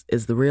purchase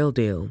is the real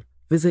deal.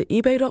 Visit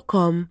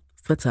ebay.com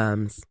for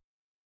terms.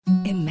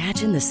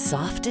 Imagine the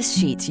softest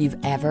sheets you've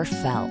ever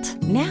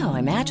felt. Now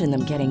imagine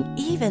them getting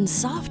even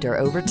softer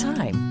over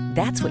time.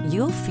 That's what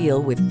you'll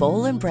feel with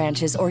Boll &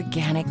 Branch's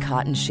organic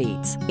cotton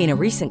sheets. In a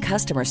recent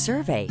customer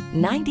survey,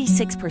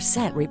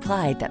 96%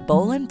 replied that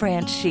Boll &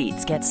 Branch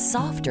sheets get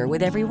softer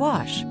with every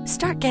wash.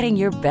 Start getting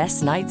your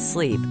best night's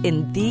sleep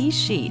in these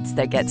sheets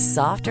that get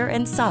softer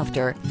and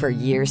softer for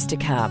years to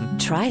come.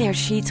 Try their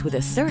sheets with a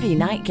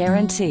 30-night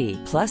guarantee.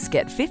 Plus,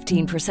 get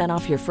 15%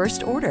 off your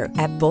first order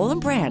at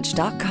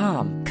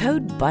bollandbranch.com.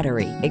 Code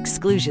BUTTERY.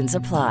 Exclusions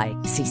apply.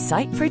 See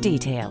site for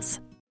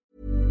details.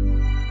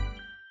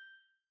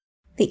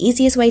 The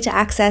easiest way to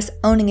access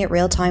Owning It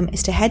Real Time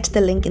is to head to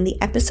the link in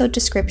the episode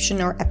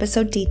description or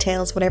episode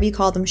details, whatever you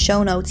call them,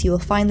 show notes. You will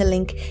find the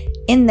link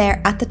in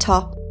there at the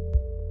top.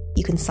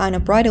 You can sign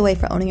up right away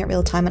for Owning It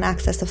Real Time and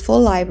access a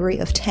full library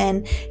of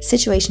 10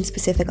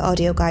 situation-specific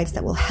audio guides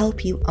that will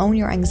help you own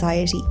your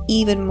anxiety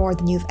even more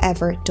than you've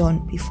ever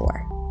done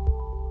before.